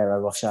with Ferrero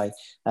Rocher.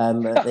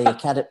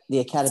 The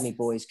academy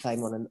boys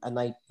came on and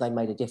they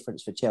made a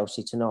difference for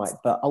Chelsea tonight.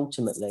 But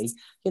ultimately,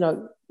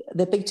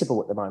 they're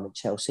beatable at the moment,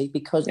 Chelsea,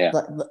 because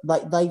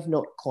they've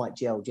not quite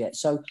gelled yet.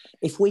 So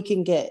if we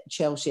can get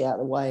Chelsea out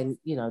of the way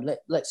and,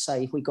 let's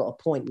say if we got a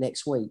point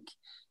next week,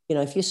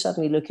 if you're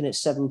suddenly looking at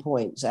 7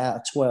 points out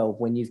of 12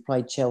 when you've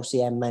played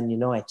Chelsea and Man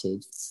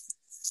United,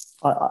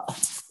 I'd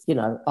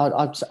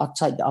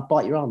take that. I'd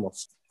bite your arm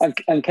off. And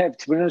Kev,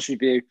 to be honest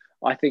with you,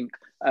 I think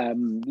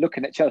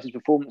looking at Chelsea's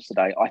performance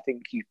today, I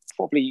think you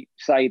probably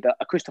say that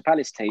a Crystal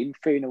Palace team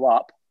 3-0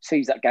 up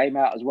sees that game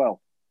out as well.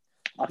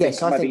 I think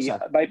so.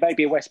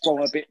 Maybe West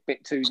Brom a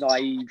bit too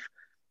naive,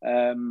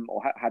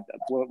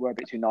 were a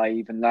bit too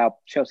naive, and now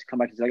Chelsea come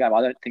back into the game.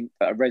 I don't think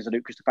that a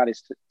resolute Crystal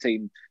Palace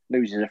team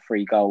loses a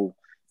 3-goal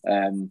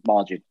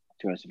margin.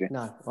 To be honest with you.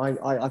 No,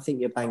 I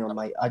think you're bang on,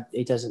 mate.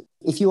 It doesn't.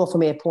 If you offer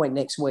me a point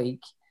next week,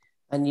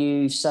 and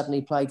you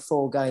suddenly played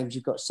 4 games,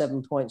 you've got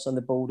 7 points on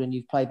the board, and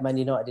you've played Man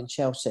United and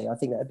Chelsea, I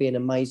think that would be an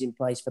amazing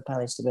place for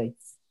Palace to be.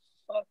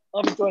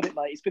 I've enjoyed it,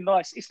 mate. It's been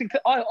nice.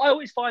 I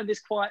always find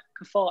this quite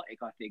cathartic.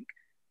 I think.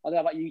 I don't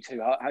know about you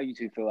two. How you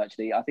two feel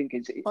actually? I think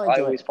I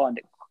always find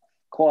it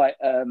quite.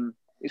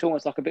 It's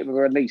almost like a bit of a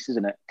release,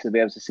 isn't it, to be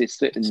able to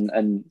sit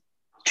and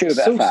chew a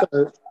bit of fat.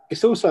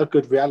 It's also a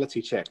good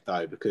reality check,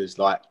 though, because,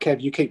 like Kev,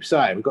 you keep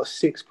saying we've got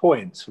 6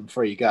 points from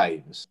 3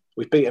 games.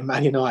 We've beaten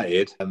Man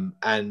United and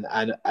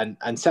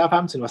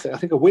Southampton. I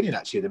think are winning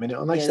actually at the minute,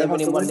 aren't they? Yeah, they're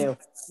winning 1-0.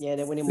 Yeah,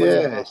 they're winning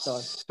 1-0 at half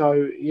time.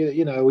 So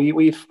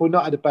we've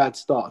not had a bad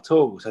start at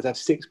all. So to have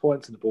 6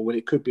 points on the ball, when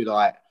it could be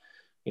like,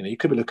 you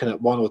could be looking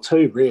at 1 or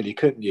 2, really,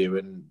 couldn't you?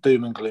 And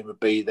doom and gloom would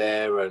be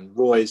there, and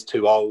Roy's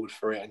too old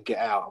for it and get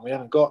out, and we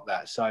haven't got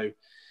that. So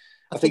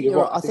I think you're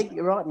right. I think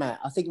you're right, Matt.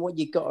 I think what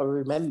you've got to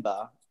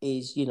remember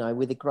is,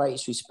 with the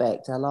greatest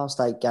respect, our last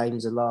 8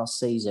 games of last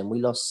season, we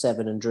lost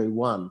 7 and drew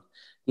 1.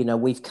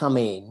 We've come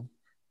in,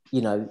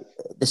 the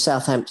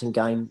Southampton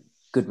game,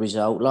 good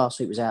result. Last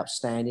week was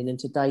outstanding, and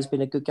today's been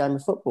a good game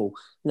of football.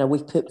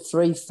 We've put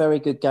 3 very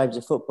good games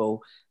of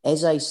football.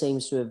 Eze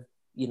seems to have,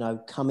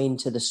 come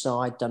into the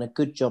side, done a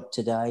good job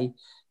today.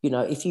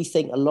 If you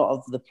think a lot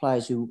of the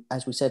players who,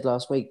 as we said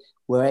last week,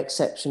 were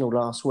exceptional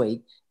last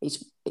week,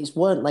 it's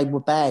weren't they were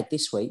bad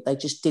this week. They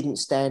just didn't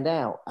stand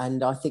out.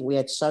 And I think we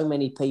had so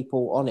many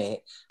people on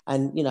it.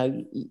 And,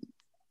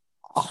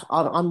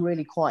 I'm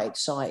really quite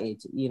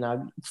excited,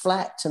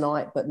 flat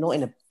tonight, but not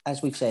in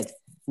as we've said,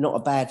 not a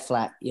bad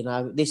flat.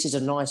 This is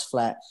a nice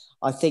flat.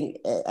 I think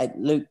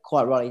Luke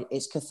quite right.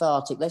 It's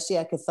cathartic. Let's see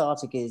how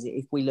cathartic it is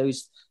if we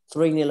lose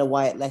 3-0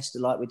 away at Leicester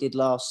like we did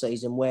last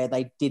season, where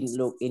they didn't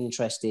look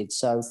interested.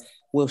 So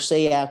we'll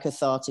see how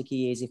cathartic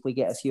he is if we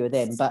get a few of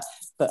them. But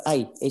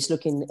hey, it's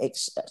looking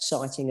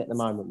exciting at the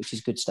moment, which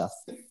is good stuff.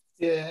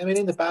 Yeah, I mean,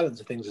 in the balance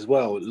of things as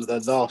well,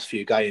 the last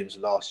few games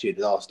last year,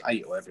 the last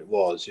 8 or whatever it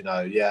was,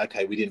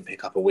 we didn't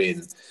pick up a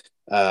win.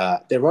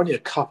 There were only a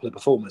couple of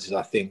performances,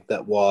 I think,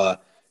 that were,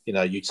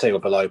 you'd say were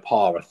below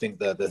par. I think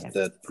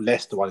the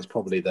Leicester one is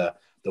probably the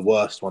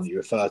worst one that you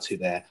refer to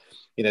there.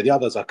 The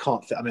others I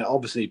can't fit. I mean,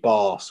 obviously,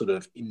 bar sort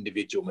of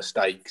individual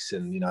mistakes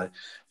and,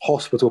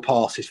 hospital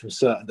passes from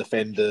certain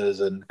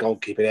defenders and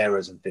goalkeeping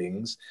errors and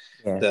things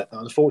that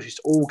unfortunately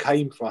all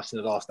came for us in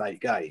the last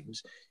 8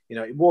 games.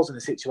 It wasn't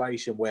a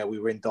situation where we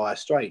were in dire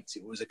straits.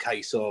 It was a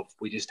case of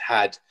we just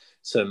had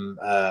some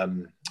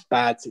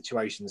bad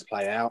situations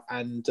play out,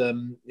 and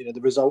the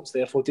results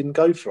therefore didn't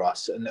go for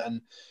us.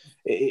 And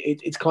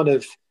it's kind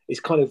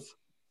of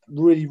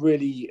really,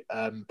 really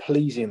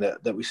pleasing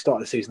that we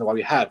started the season the way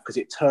we have, because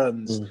it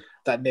turns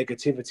that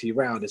negativity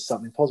around as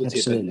something positive.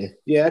 Absolutely.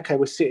 And,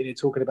 we're sitting here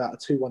talking about a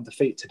 2-1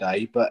 defeat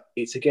today, but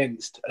it's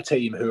against a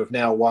team who have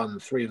now won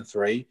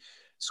 3-3.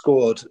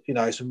 Scored,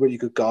 some really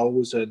good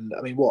goals. And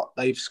I mean,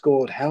 they've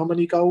scored how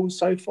many goals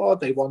so far?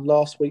 They won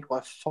last week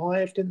by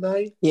 5, didn't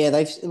they? Yeah,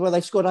 they've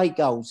scored 8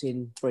 goals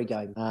in 3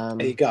 games.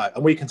 There you go.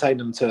 And we contained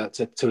them to a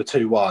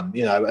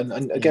 2-1,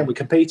 and again, we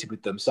competed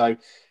with them. So,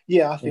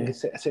 I think a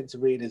sense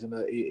of realism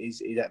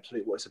is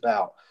absolutely what it's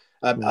about.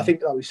 I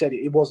think, like we said,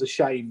 it was a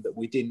shame that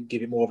we didn't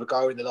give it more of a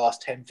go in the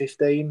last 10,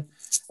 15,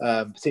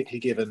 particularly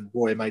given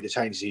Roy made the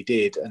changes he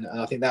did. And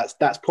I think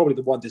that's probably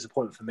the one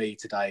disappointment for me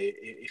today,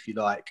 if you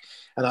like.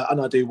 And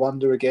I do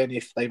wonder again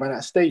if they ran out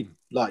of steam.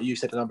 Like you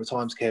said a number of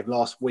times, Kev,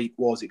 last week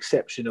was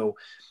exceptional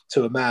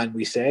to a man,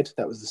 we said.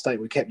 That was the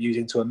statement we kept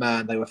using, to a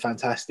man. They were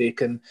fantastic,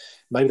 and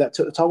maybe that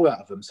took the toll out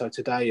of them. So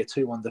today, a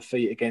 2-1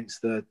 defeat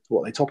against they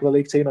top of the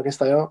league team, I guess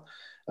they are.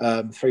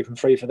 3 from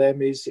 3 for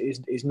them is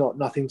not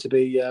nothing to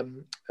be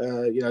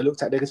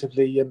looked at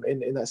negatively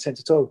in that sense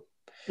at all.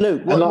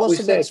 Luke, And like we what's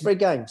the said, next three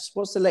games?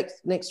 What's the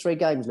next three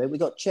games, Luke? We've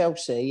got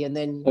Chelsea and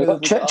then We've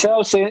got we got?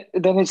 Chelsea.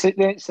 Then it's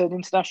an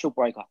international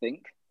break. I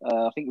think.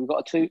 I think we've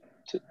got a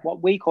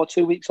week or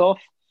 2 weeks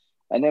off,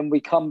 and then we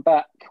come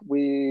back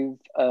with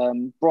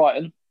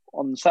Brighton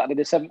on Saturday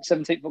the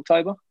 17th of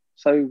October.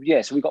 So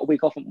so we've got a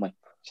week off, haven't we?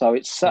 So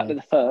it's Saturday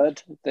the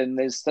 3rd. Then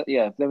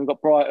then we've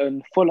got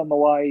Brighton, Fulham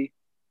away,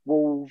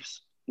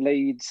 Wolves,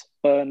 Leeds,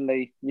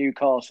 Burnley,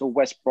 Newcastle,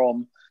 West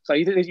Brom. So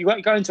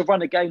you're going to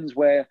run of games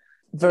where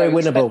Very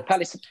winnable.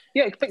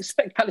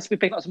 Expect Palace to be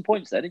picking up some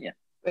points there, didn't you?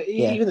 But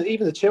even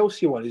the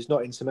Chelsea one is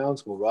not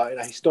insurmountable, right?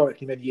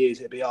 Historically, many years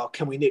it'd be,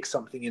 can we nick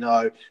something?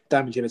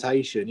 Damage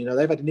imitation.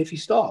 They've had an iffy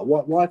start.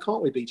 Why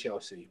can't we beat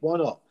Chelsea? Why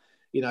not?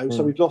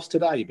 So we've lost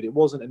today, but it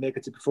wasn't a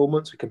negative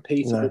performance. We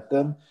competed with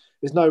them.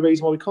 There's no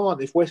reason why we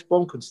can't. If West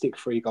Brom can stick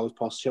 3 goals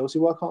past Chelsea,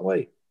 why can't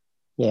we?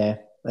 Yeah,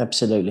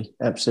 absolutely.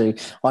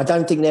 I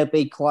don't think they'll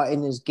be quite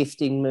in as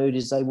gifting mood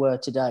as they were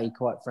today,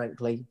 quite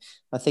frankly.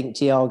 I think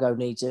Thiago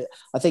needs it.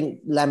 I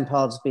think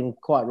Lampard's been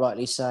quite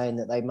rightly saying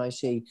that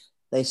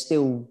they're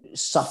still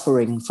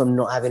suffering from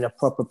not having a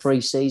proper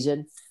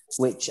pre-season,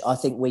 which I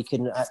think we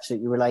can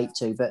absolutely relate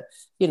to. But,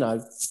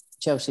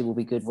 Chelsea will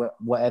be good,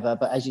 whatever.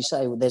 But as you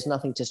say, there's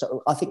nothing to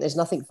stop. I think there's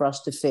nothing for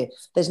us to fear.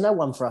 There's no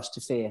one for us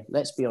to fear.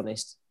 Let's be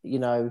honest.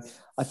 I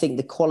think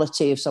the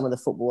quality of some of the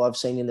football I've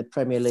seen in the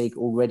Premier League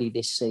already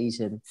this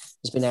season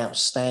has been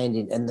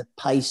outstanding, and the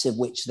pace of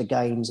which the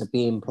games are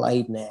being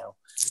played now,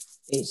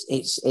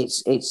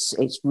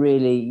 it's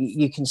really,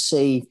 you can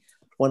see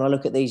when I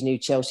look at these new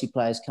Chelsea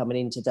players coming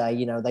in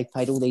today. They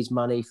paid all these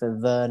money for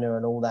Werner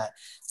and all that.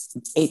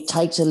 It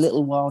takes a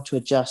little while to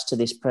adjust to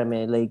this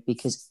Premier League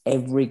because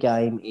every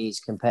game is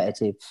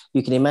competitive.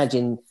 You can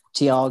imagine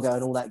Thiago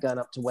and all that going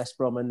up to West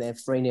Brom and they're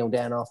 3-0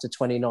 down after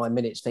 29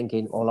 minutes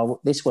thinking,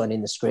 this weren't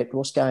in the script.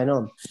 What's going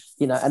on?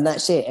 And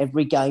that's it.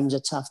 Every game's a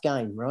tough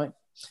game, right?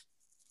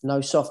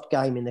 No soft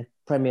game in the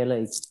Premier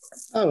League.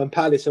 Oh, and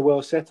Palace are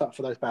well set up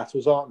for those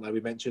battles, aren't they?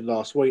 We mentioned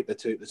last week the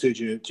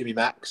two Jimmy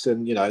Macks,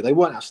 and they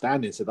weren't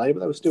outstanding today,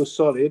 but they were still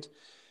solid.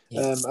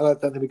 Yeah. I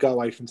don't think we go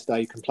away from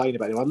today complaining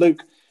about anyone.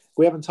 Luke,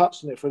 we haven't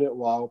touched on it for a little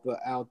while, but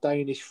our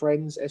Danish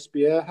friends,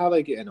 SBR, how are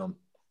they getting on?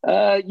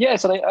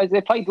 So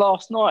they played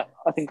last night.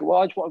 I think I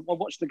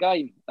watched the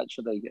game,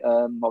 actually.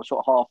 I was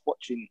sort of half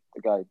watching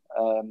the game.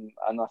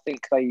 And I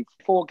think they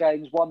 4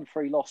 games, won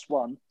 3, lost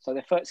 1. So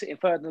they're sitting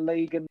third in the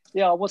league. And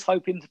I was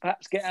hoping to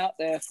perhaps get out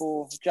there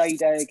for J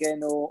Day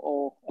again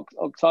or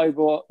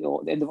October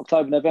or the end of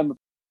October, November.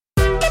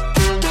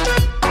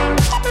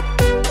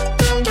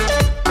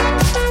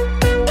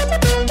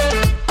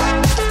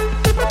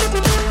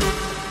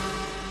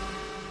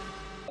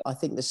 I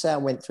think the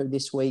sale went through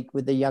this week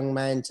with the young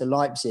man to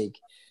Leipzig.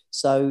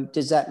 So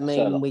does that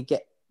mean we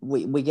get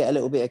a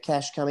little bit of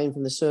cash coming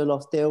from the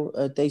Surloff deal,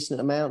 a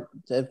decent amount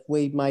that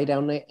we made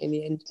on it in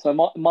the end? So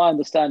my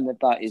understanding of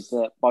that is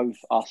that both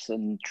us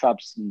and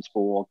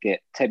Trabzonspor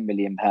get £10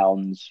 million,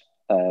 and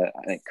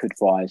it could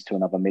rise to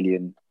another $1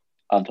 million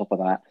on top of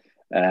that.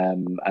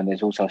 And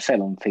there's also a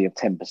sell-on fee of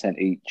 10%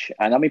 each.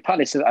 And I mean,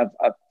 Palace have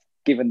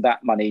given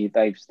that money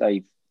they've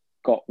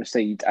got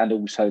received, and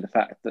also the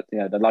fact that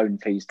the loan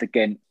fees to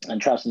Ghent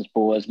and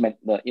Trabzonspor has meant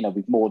that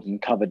we've more than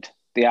covered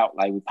the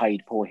outlay we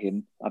paid for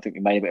him. I think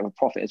we made a bit of a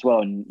profit as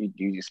well, and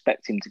you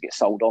expect him to get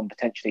sold on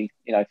potentially,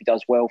 if he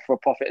does well, for a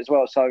profit as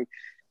well. So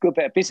good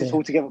bit of business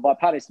altogether by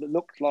Palace that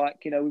looked like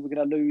we were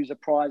going to lose a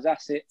prize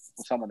asset,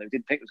 or someone who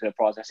didn't think it was going to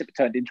prize asset but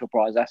turned into a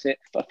prize asset,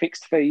 a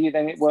fixed fee.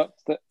 Then it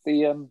worked that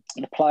the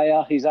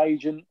player, his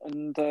agent,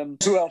 and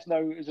who else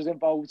was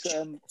involved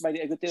made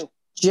it a good deal.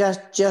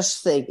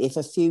 Just think, if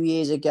a few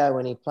years ago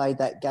when he played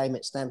that game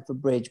at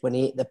Stamford Bridge, when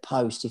he hit the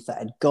post, if that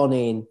had gone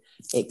in,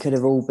 it could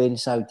have all been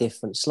so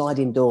different.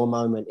 Sliding door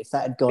moment, if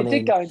that had gone in. It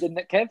did go in, didn't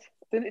it, Kev?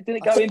 Didn't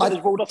it go in, but it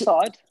was ruled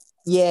offside?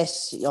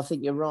 Yes, I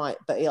think you're right.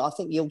 But I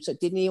think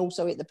didn't he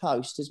also hit the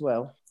post as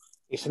well?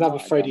 It's another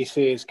Freddie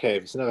Sears,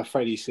 Kev. It's another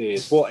Freddie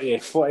Sears. What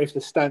if the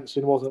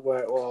stanchion wasn't where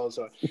it was?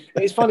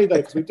 It's funny, though,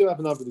 because we do have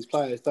a number of these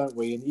players, don't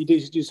we? And you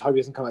just hope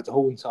he doesn't come out to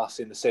haunt us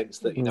in the sense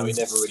that, he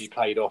never really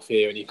played off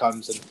here, and he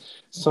comes and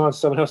signs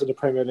someone else in the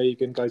Premier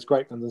League and goes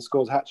great guns and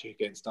scores a hat-trick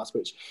against us,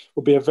 which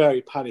would be a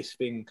very Palace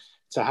thing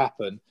to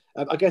happen.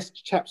 I guess,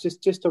 chaps,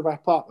 just to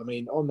wrap up, I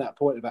mean, on that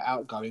point about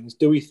outgoings,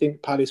 do we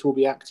think Palace will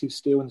be active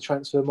still in the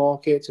transfer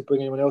market to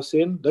bring anyone else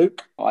in?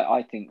 Luke?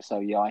 I think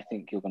so, yeah. I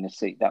think you're going to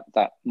see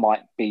that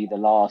might be the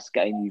last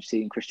game you've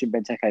seen Christian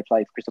Benteke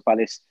play for Crystal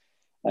Palace.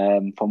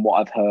 From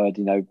what I've heard,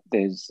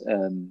 there's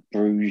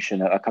Bruges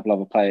and a couple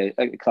other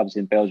clubs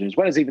in Belgium, as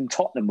well as even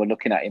Tottenham were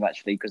looking at him,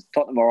 actually, because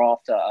Tottenham are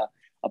after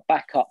a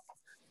backup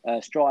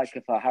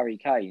striker for Harry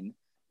Kane.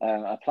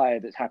 A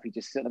player that's happy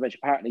to sit on the bench.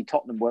 Apparently,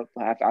 Tottenham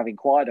have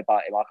inquired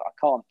about him. I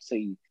can't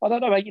see. I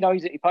don't know.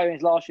 He's playing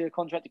his last year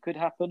contract. It could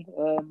happen.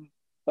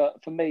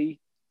 But for me,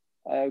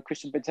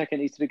 Christian Benteke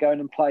needs to be going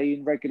and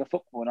playing regular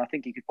football, and I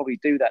think he could probably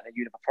do that in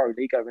the Unifor Pro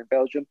League over in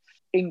Belgium.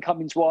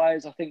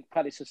 Incomings-wise, I think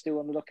Palace are still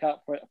on the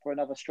lookout for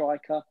another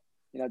striker.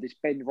 This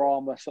Ben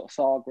Rama sort of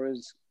saga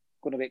has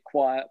gone a bit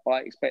quiet, but I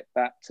expect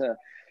that to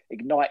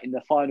ignite in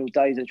the final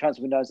days of the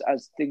transfer window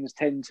as things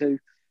tend to.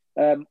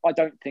 I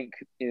don't think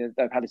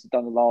though Palace have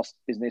done the last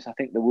business. I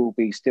think there will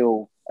be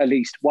still at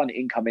least one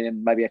incoming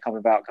and maybe a couple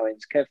of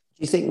outgoings. Kev? Do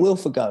you think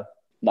Wilf will go?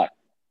 No,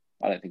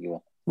 I don't think he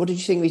will. What did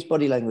you think of his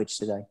body language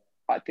today?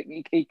 I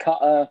think he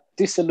cut a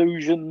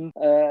disillusioned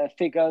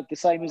figure, the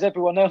same as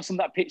everyone else on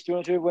that pitch. To be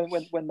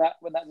honest, when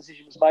that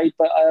decision was made,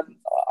 but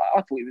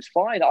I thought he was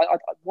fine.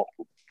 What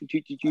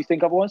did you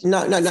think otherwise? No.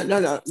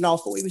 I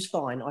thought he was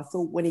fine. I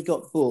thought when he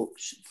got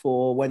booked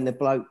for when the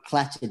bloke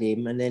clattered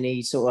him, and then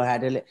he sort of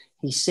had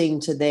he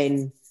seemed to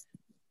then,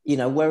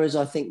 whereas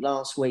I think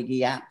last week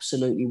he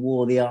absolutely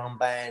wore the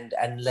armband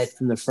and led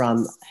from the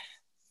front.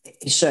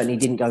 He certainly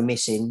didn't go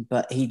missing,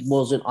 but he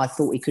wasn't. I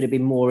thought he could have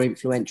been more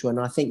influential, and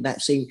I think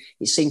it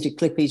seemed to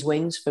clip his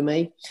wings for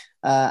me.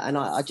 And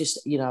I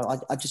just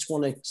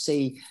want to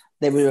see.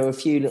 There were a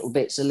few little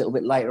bits a little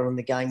bit later on in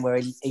the game where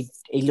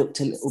he looked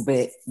a little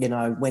bit,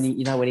 when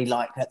he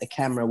like at the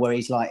camera where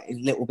he's like a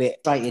little bit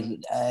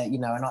frustrated,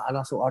 and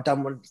I thought I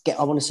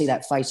want to see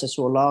that face I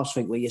saw last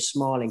week where you're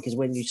smiling, because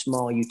when you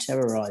smile you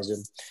terrorise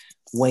them.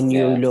 When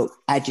you look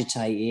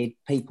agitated,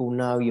 people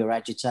know you're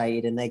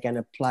agitated and they're going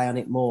to play on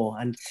it more.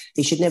 And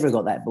he should never have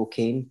got that book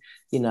in.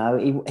 He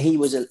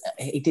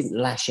didn't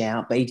lash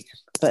out,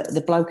 but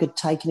the bloke had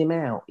taken him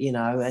out,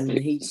 and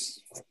he's...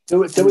 Do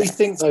we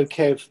think, though,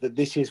 Kev, that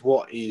this is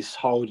what is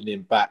holding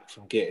him back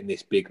from getting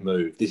this big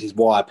move? This is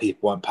why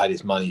people won't pay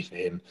this money for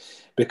him.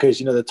 Because,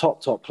 the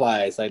top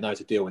players, they know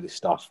to deal with this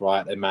stuff,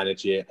 right? They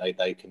manage it.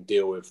 They can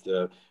deal with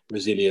the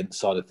resilient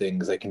side of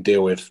things. They can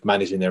deal with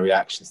managing their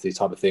reactions to these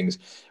type of things.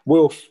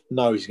 Wilf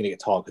knows he's going to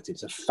get targeted.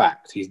 It's a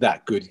fact. He's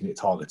that good. He's going to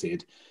get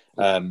targeted.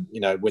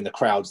 When the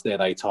crowd's there,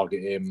 they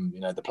target him.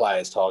 The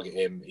players target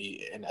him.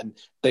 And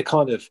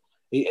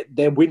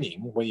they're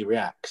winning when he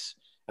reacts.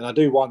 And I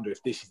do wonder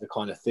if this is the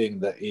kind of thing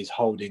that is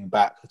holding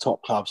back the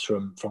top clubs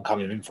from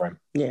coming in for him.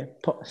 Yeah,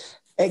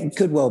 it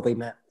could well be,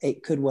 Matt.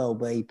 It could well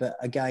be. But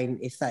again,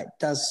 if that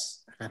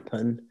does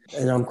happen,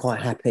 and I'm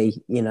quite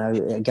happy,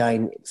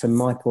 again, from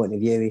my point of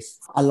view, if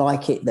I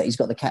like it that he's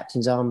got the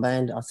captain's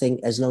armband. I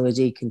think as long as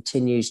he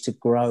continues to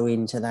grow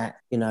into that,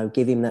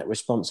 give him that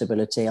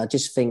responsibility, I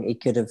just think he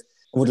could have...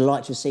 I would have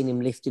liked to have seen him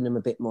lifting them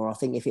a bit more. I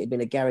think if it had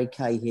been a Gary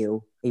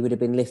Cahill, he would have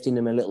been lifting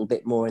them a little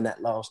bit more in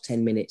that last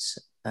 10 minutes.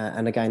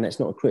 And again, that's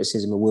not a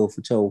criticism of Wilf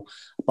at all.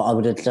 But I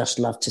would have just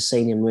loved to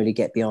seen him really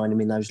get behind him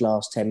in those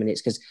last 10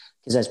 minutes. Because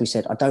as we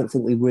said, I don't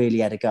think we really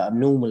had a go.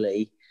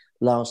 Normally,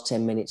 last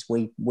 10 minutes,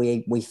 we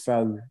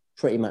throw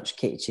pretty much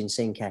kitchen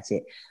sink at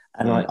it.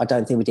 And I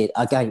don't think we did.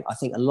 Again, I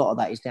think a lot of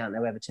that is down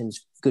to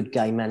Everton's good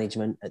game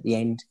management at the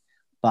end.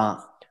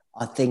 But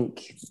I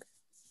think...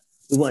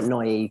 we weren't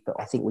naive, but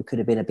I think we could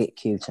have been a bit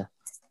cuter.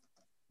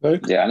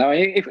 Yeah, no.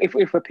 If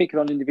we're picking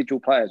on individual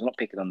players, I'm not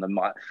picking on them.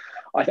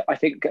 I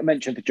think I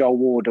mentioned for Joel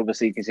Ward,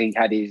 obviously, because he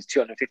had his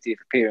 250th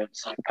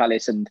appearance for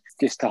Palace, and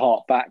just to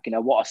hark back,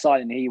 what a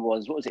signing he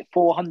was. What was it,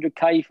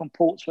 400k from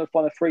Portsmouth,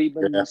 one of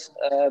Freeman's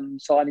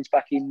signings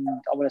back in,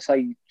 I want to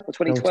say,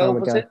 2012,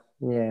 was it?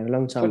 Yeah, a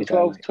long time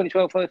 2012, ago.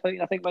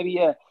 2012, I think maybe,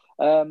 yeah.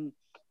 And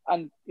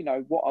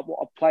what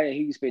a player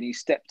he's been. He's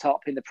stepped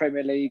up in the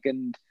Premier League,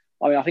 and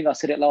I think I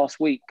said it last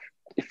week.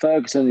 If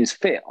Ferguson is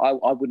fit, I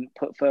wouldn't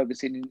put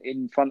Ferguson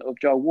in front of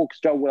Joel Ward,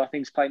 because Joel Ward, I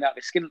think, is playing out of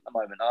his skin at the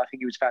moment. I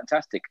think he was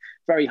fantastic.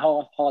 Very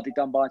hardly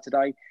done by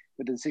today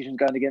with the decision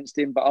going against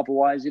him, but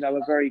otherwise, a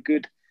very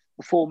good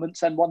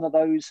performance, and one of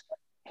those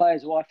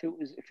players who I feel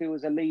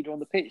was a leader on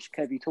the pitch.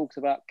 Kev, you talked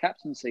about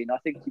captaincy, and I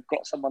think you've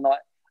got someone like...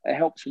 it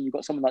helps when you've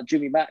got someone like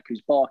Jimmy Mack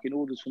who's barking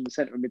orders from the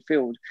centre of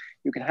midfield.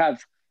 You can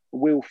have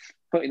Wilf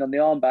putting on the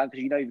armband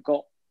because you've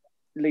got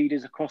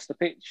leaders across the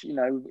pitch,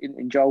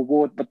 in Joel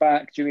Ward at the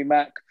back, Jimmy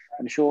Mack.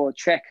 I'm sure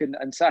Cech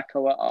and Saka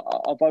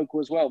are vocal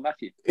as well,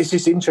 Matthew. It's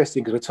just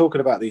interesting because we're talking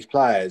about these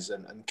players,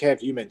 and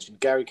Kev, you mentioned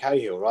Gary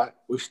Cahill, right?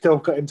 We've still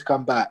got him to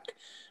come back.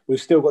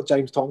 We've still got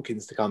James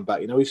Tompkins to come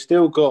back. We've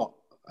still got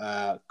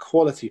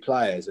quality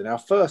players, and our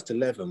first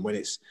 11, when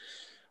it's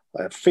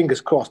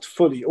fingers crossed,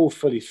 all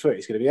fully fit,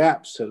 it's going to be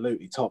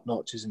absolutely top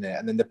notch, isn't it?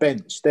 And then the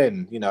bench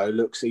then,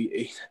 looks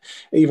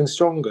even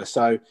stronger.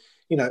 So,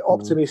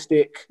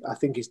 optimistic, I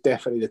think, is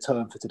definitely the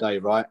term for today,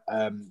 right?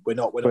 We're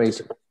not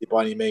disappointed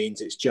by any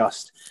means. It's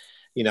just,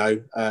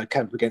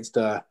 camp against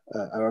a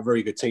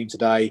very good team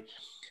today.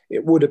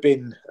 It would have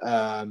been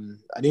an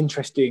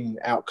interesting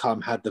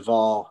outcome had the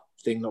VAR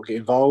thing not get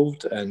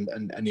involved, and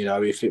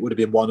if it would have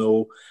been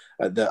 1-1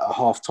 at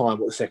half time,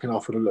 what the second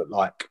half would have looked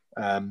like.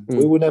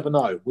 We will never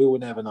know.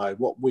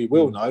 What we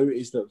will know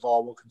is that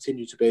VAR will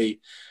continue to be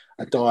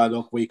a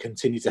dialogue we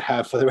continue to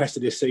have for the rest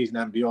of this season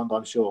and beyond,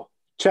 I'm sure.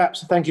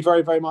 Chaps, thank you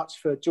very, very much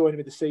for joining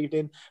me this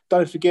evening.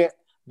 Don't forget,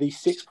 the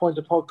 6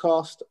 Pointer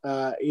podcast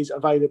is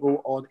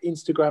available on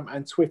Instagram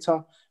and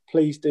Twitter.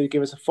 Please do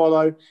give us a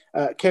follow.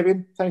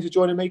 Kevin, thanks for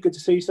joining me. Good to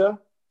see you, sir.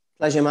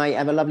 Pleasure, mate.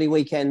 Have a lovely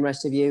weekend,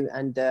 rest of you.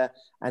 And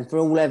for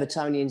all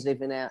Evertonians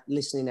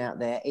listening out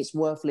there, it's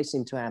worth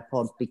listening to our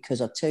pod, because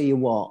I tell you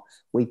what,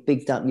 we've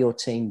bigged up your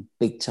team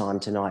big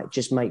time tonight.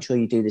 Just make sure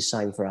you do the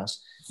same for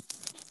us.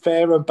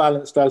 Fair and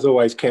balanced as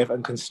always, Kev,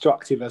 and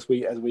constructive as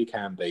we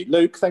can be.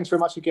 Luke, thanks very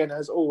much again,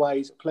 as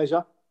always.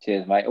 Pleasure.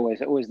 Cheers, mate.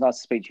 Always nice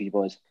to speak to you,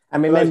 boys.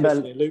 And remember,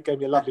 Luke gave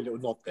me a lovely little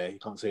nod there. You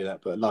can't see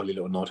that, but a lovely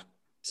little nod.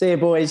 see you,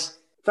 boys.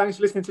 Thanks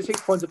for listening to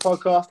 6 Pointer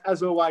Podcast.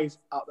 As always,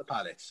 up the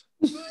Palace.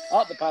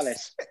 Up the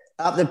Palace.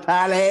 Up the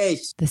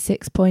Palace. The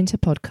 6 Pointer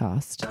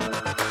Podcast.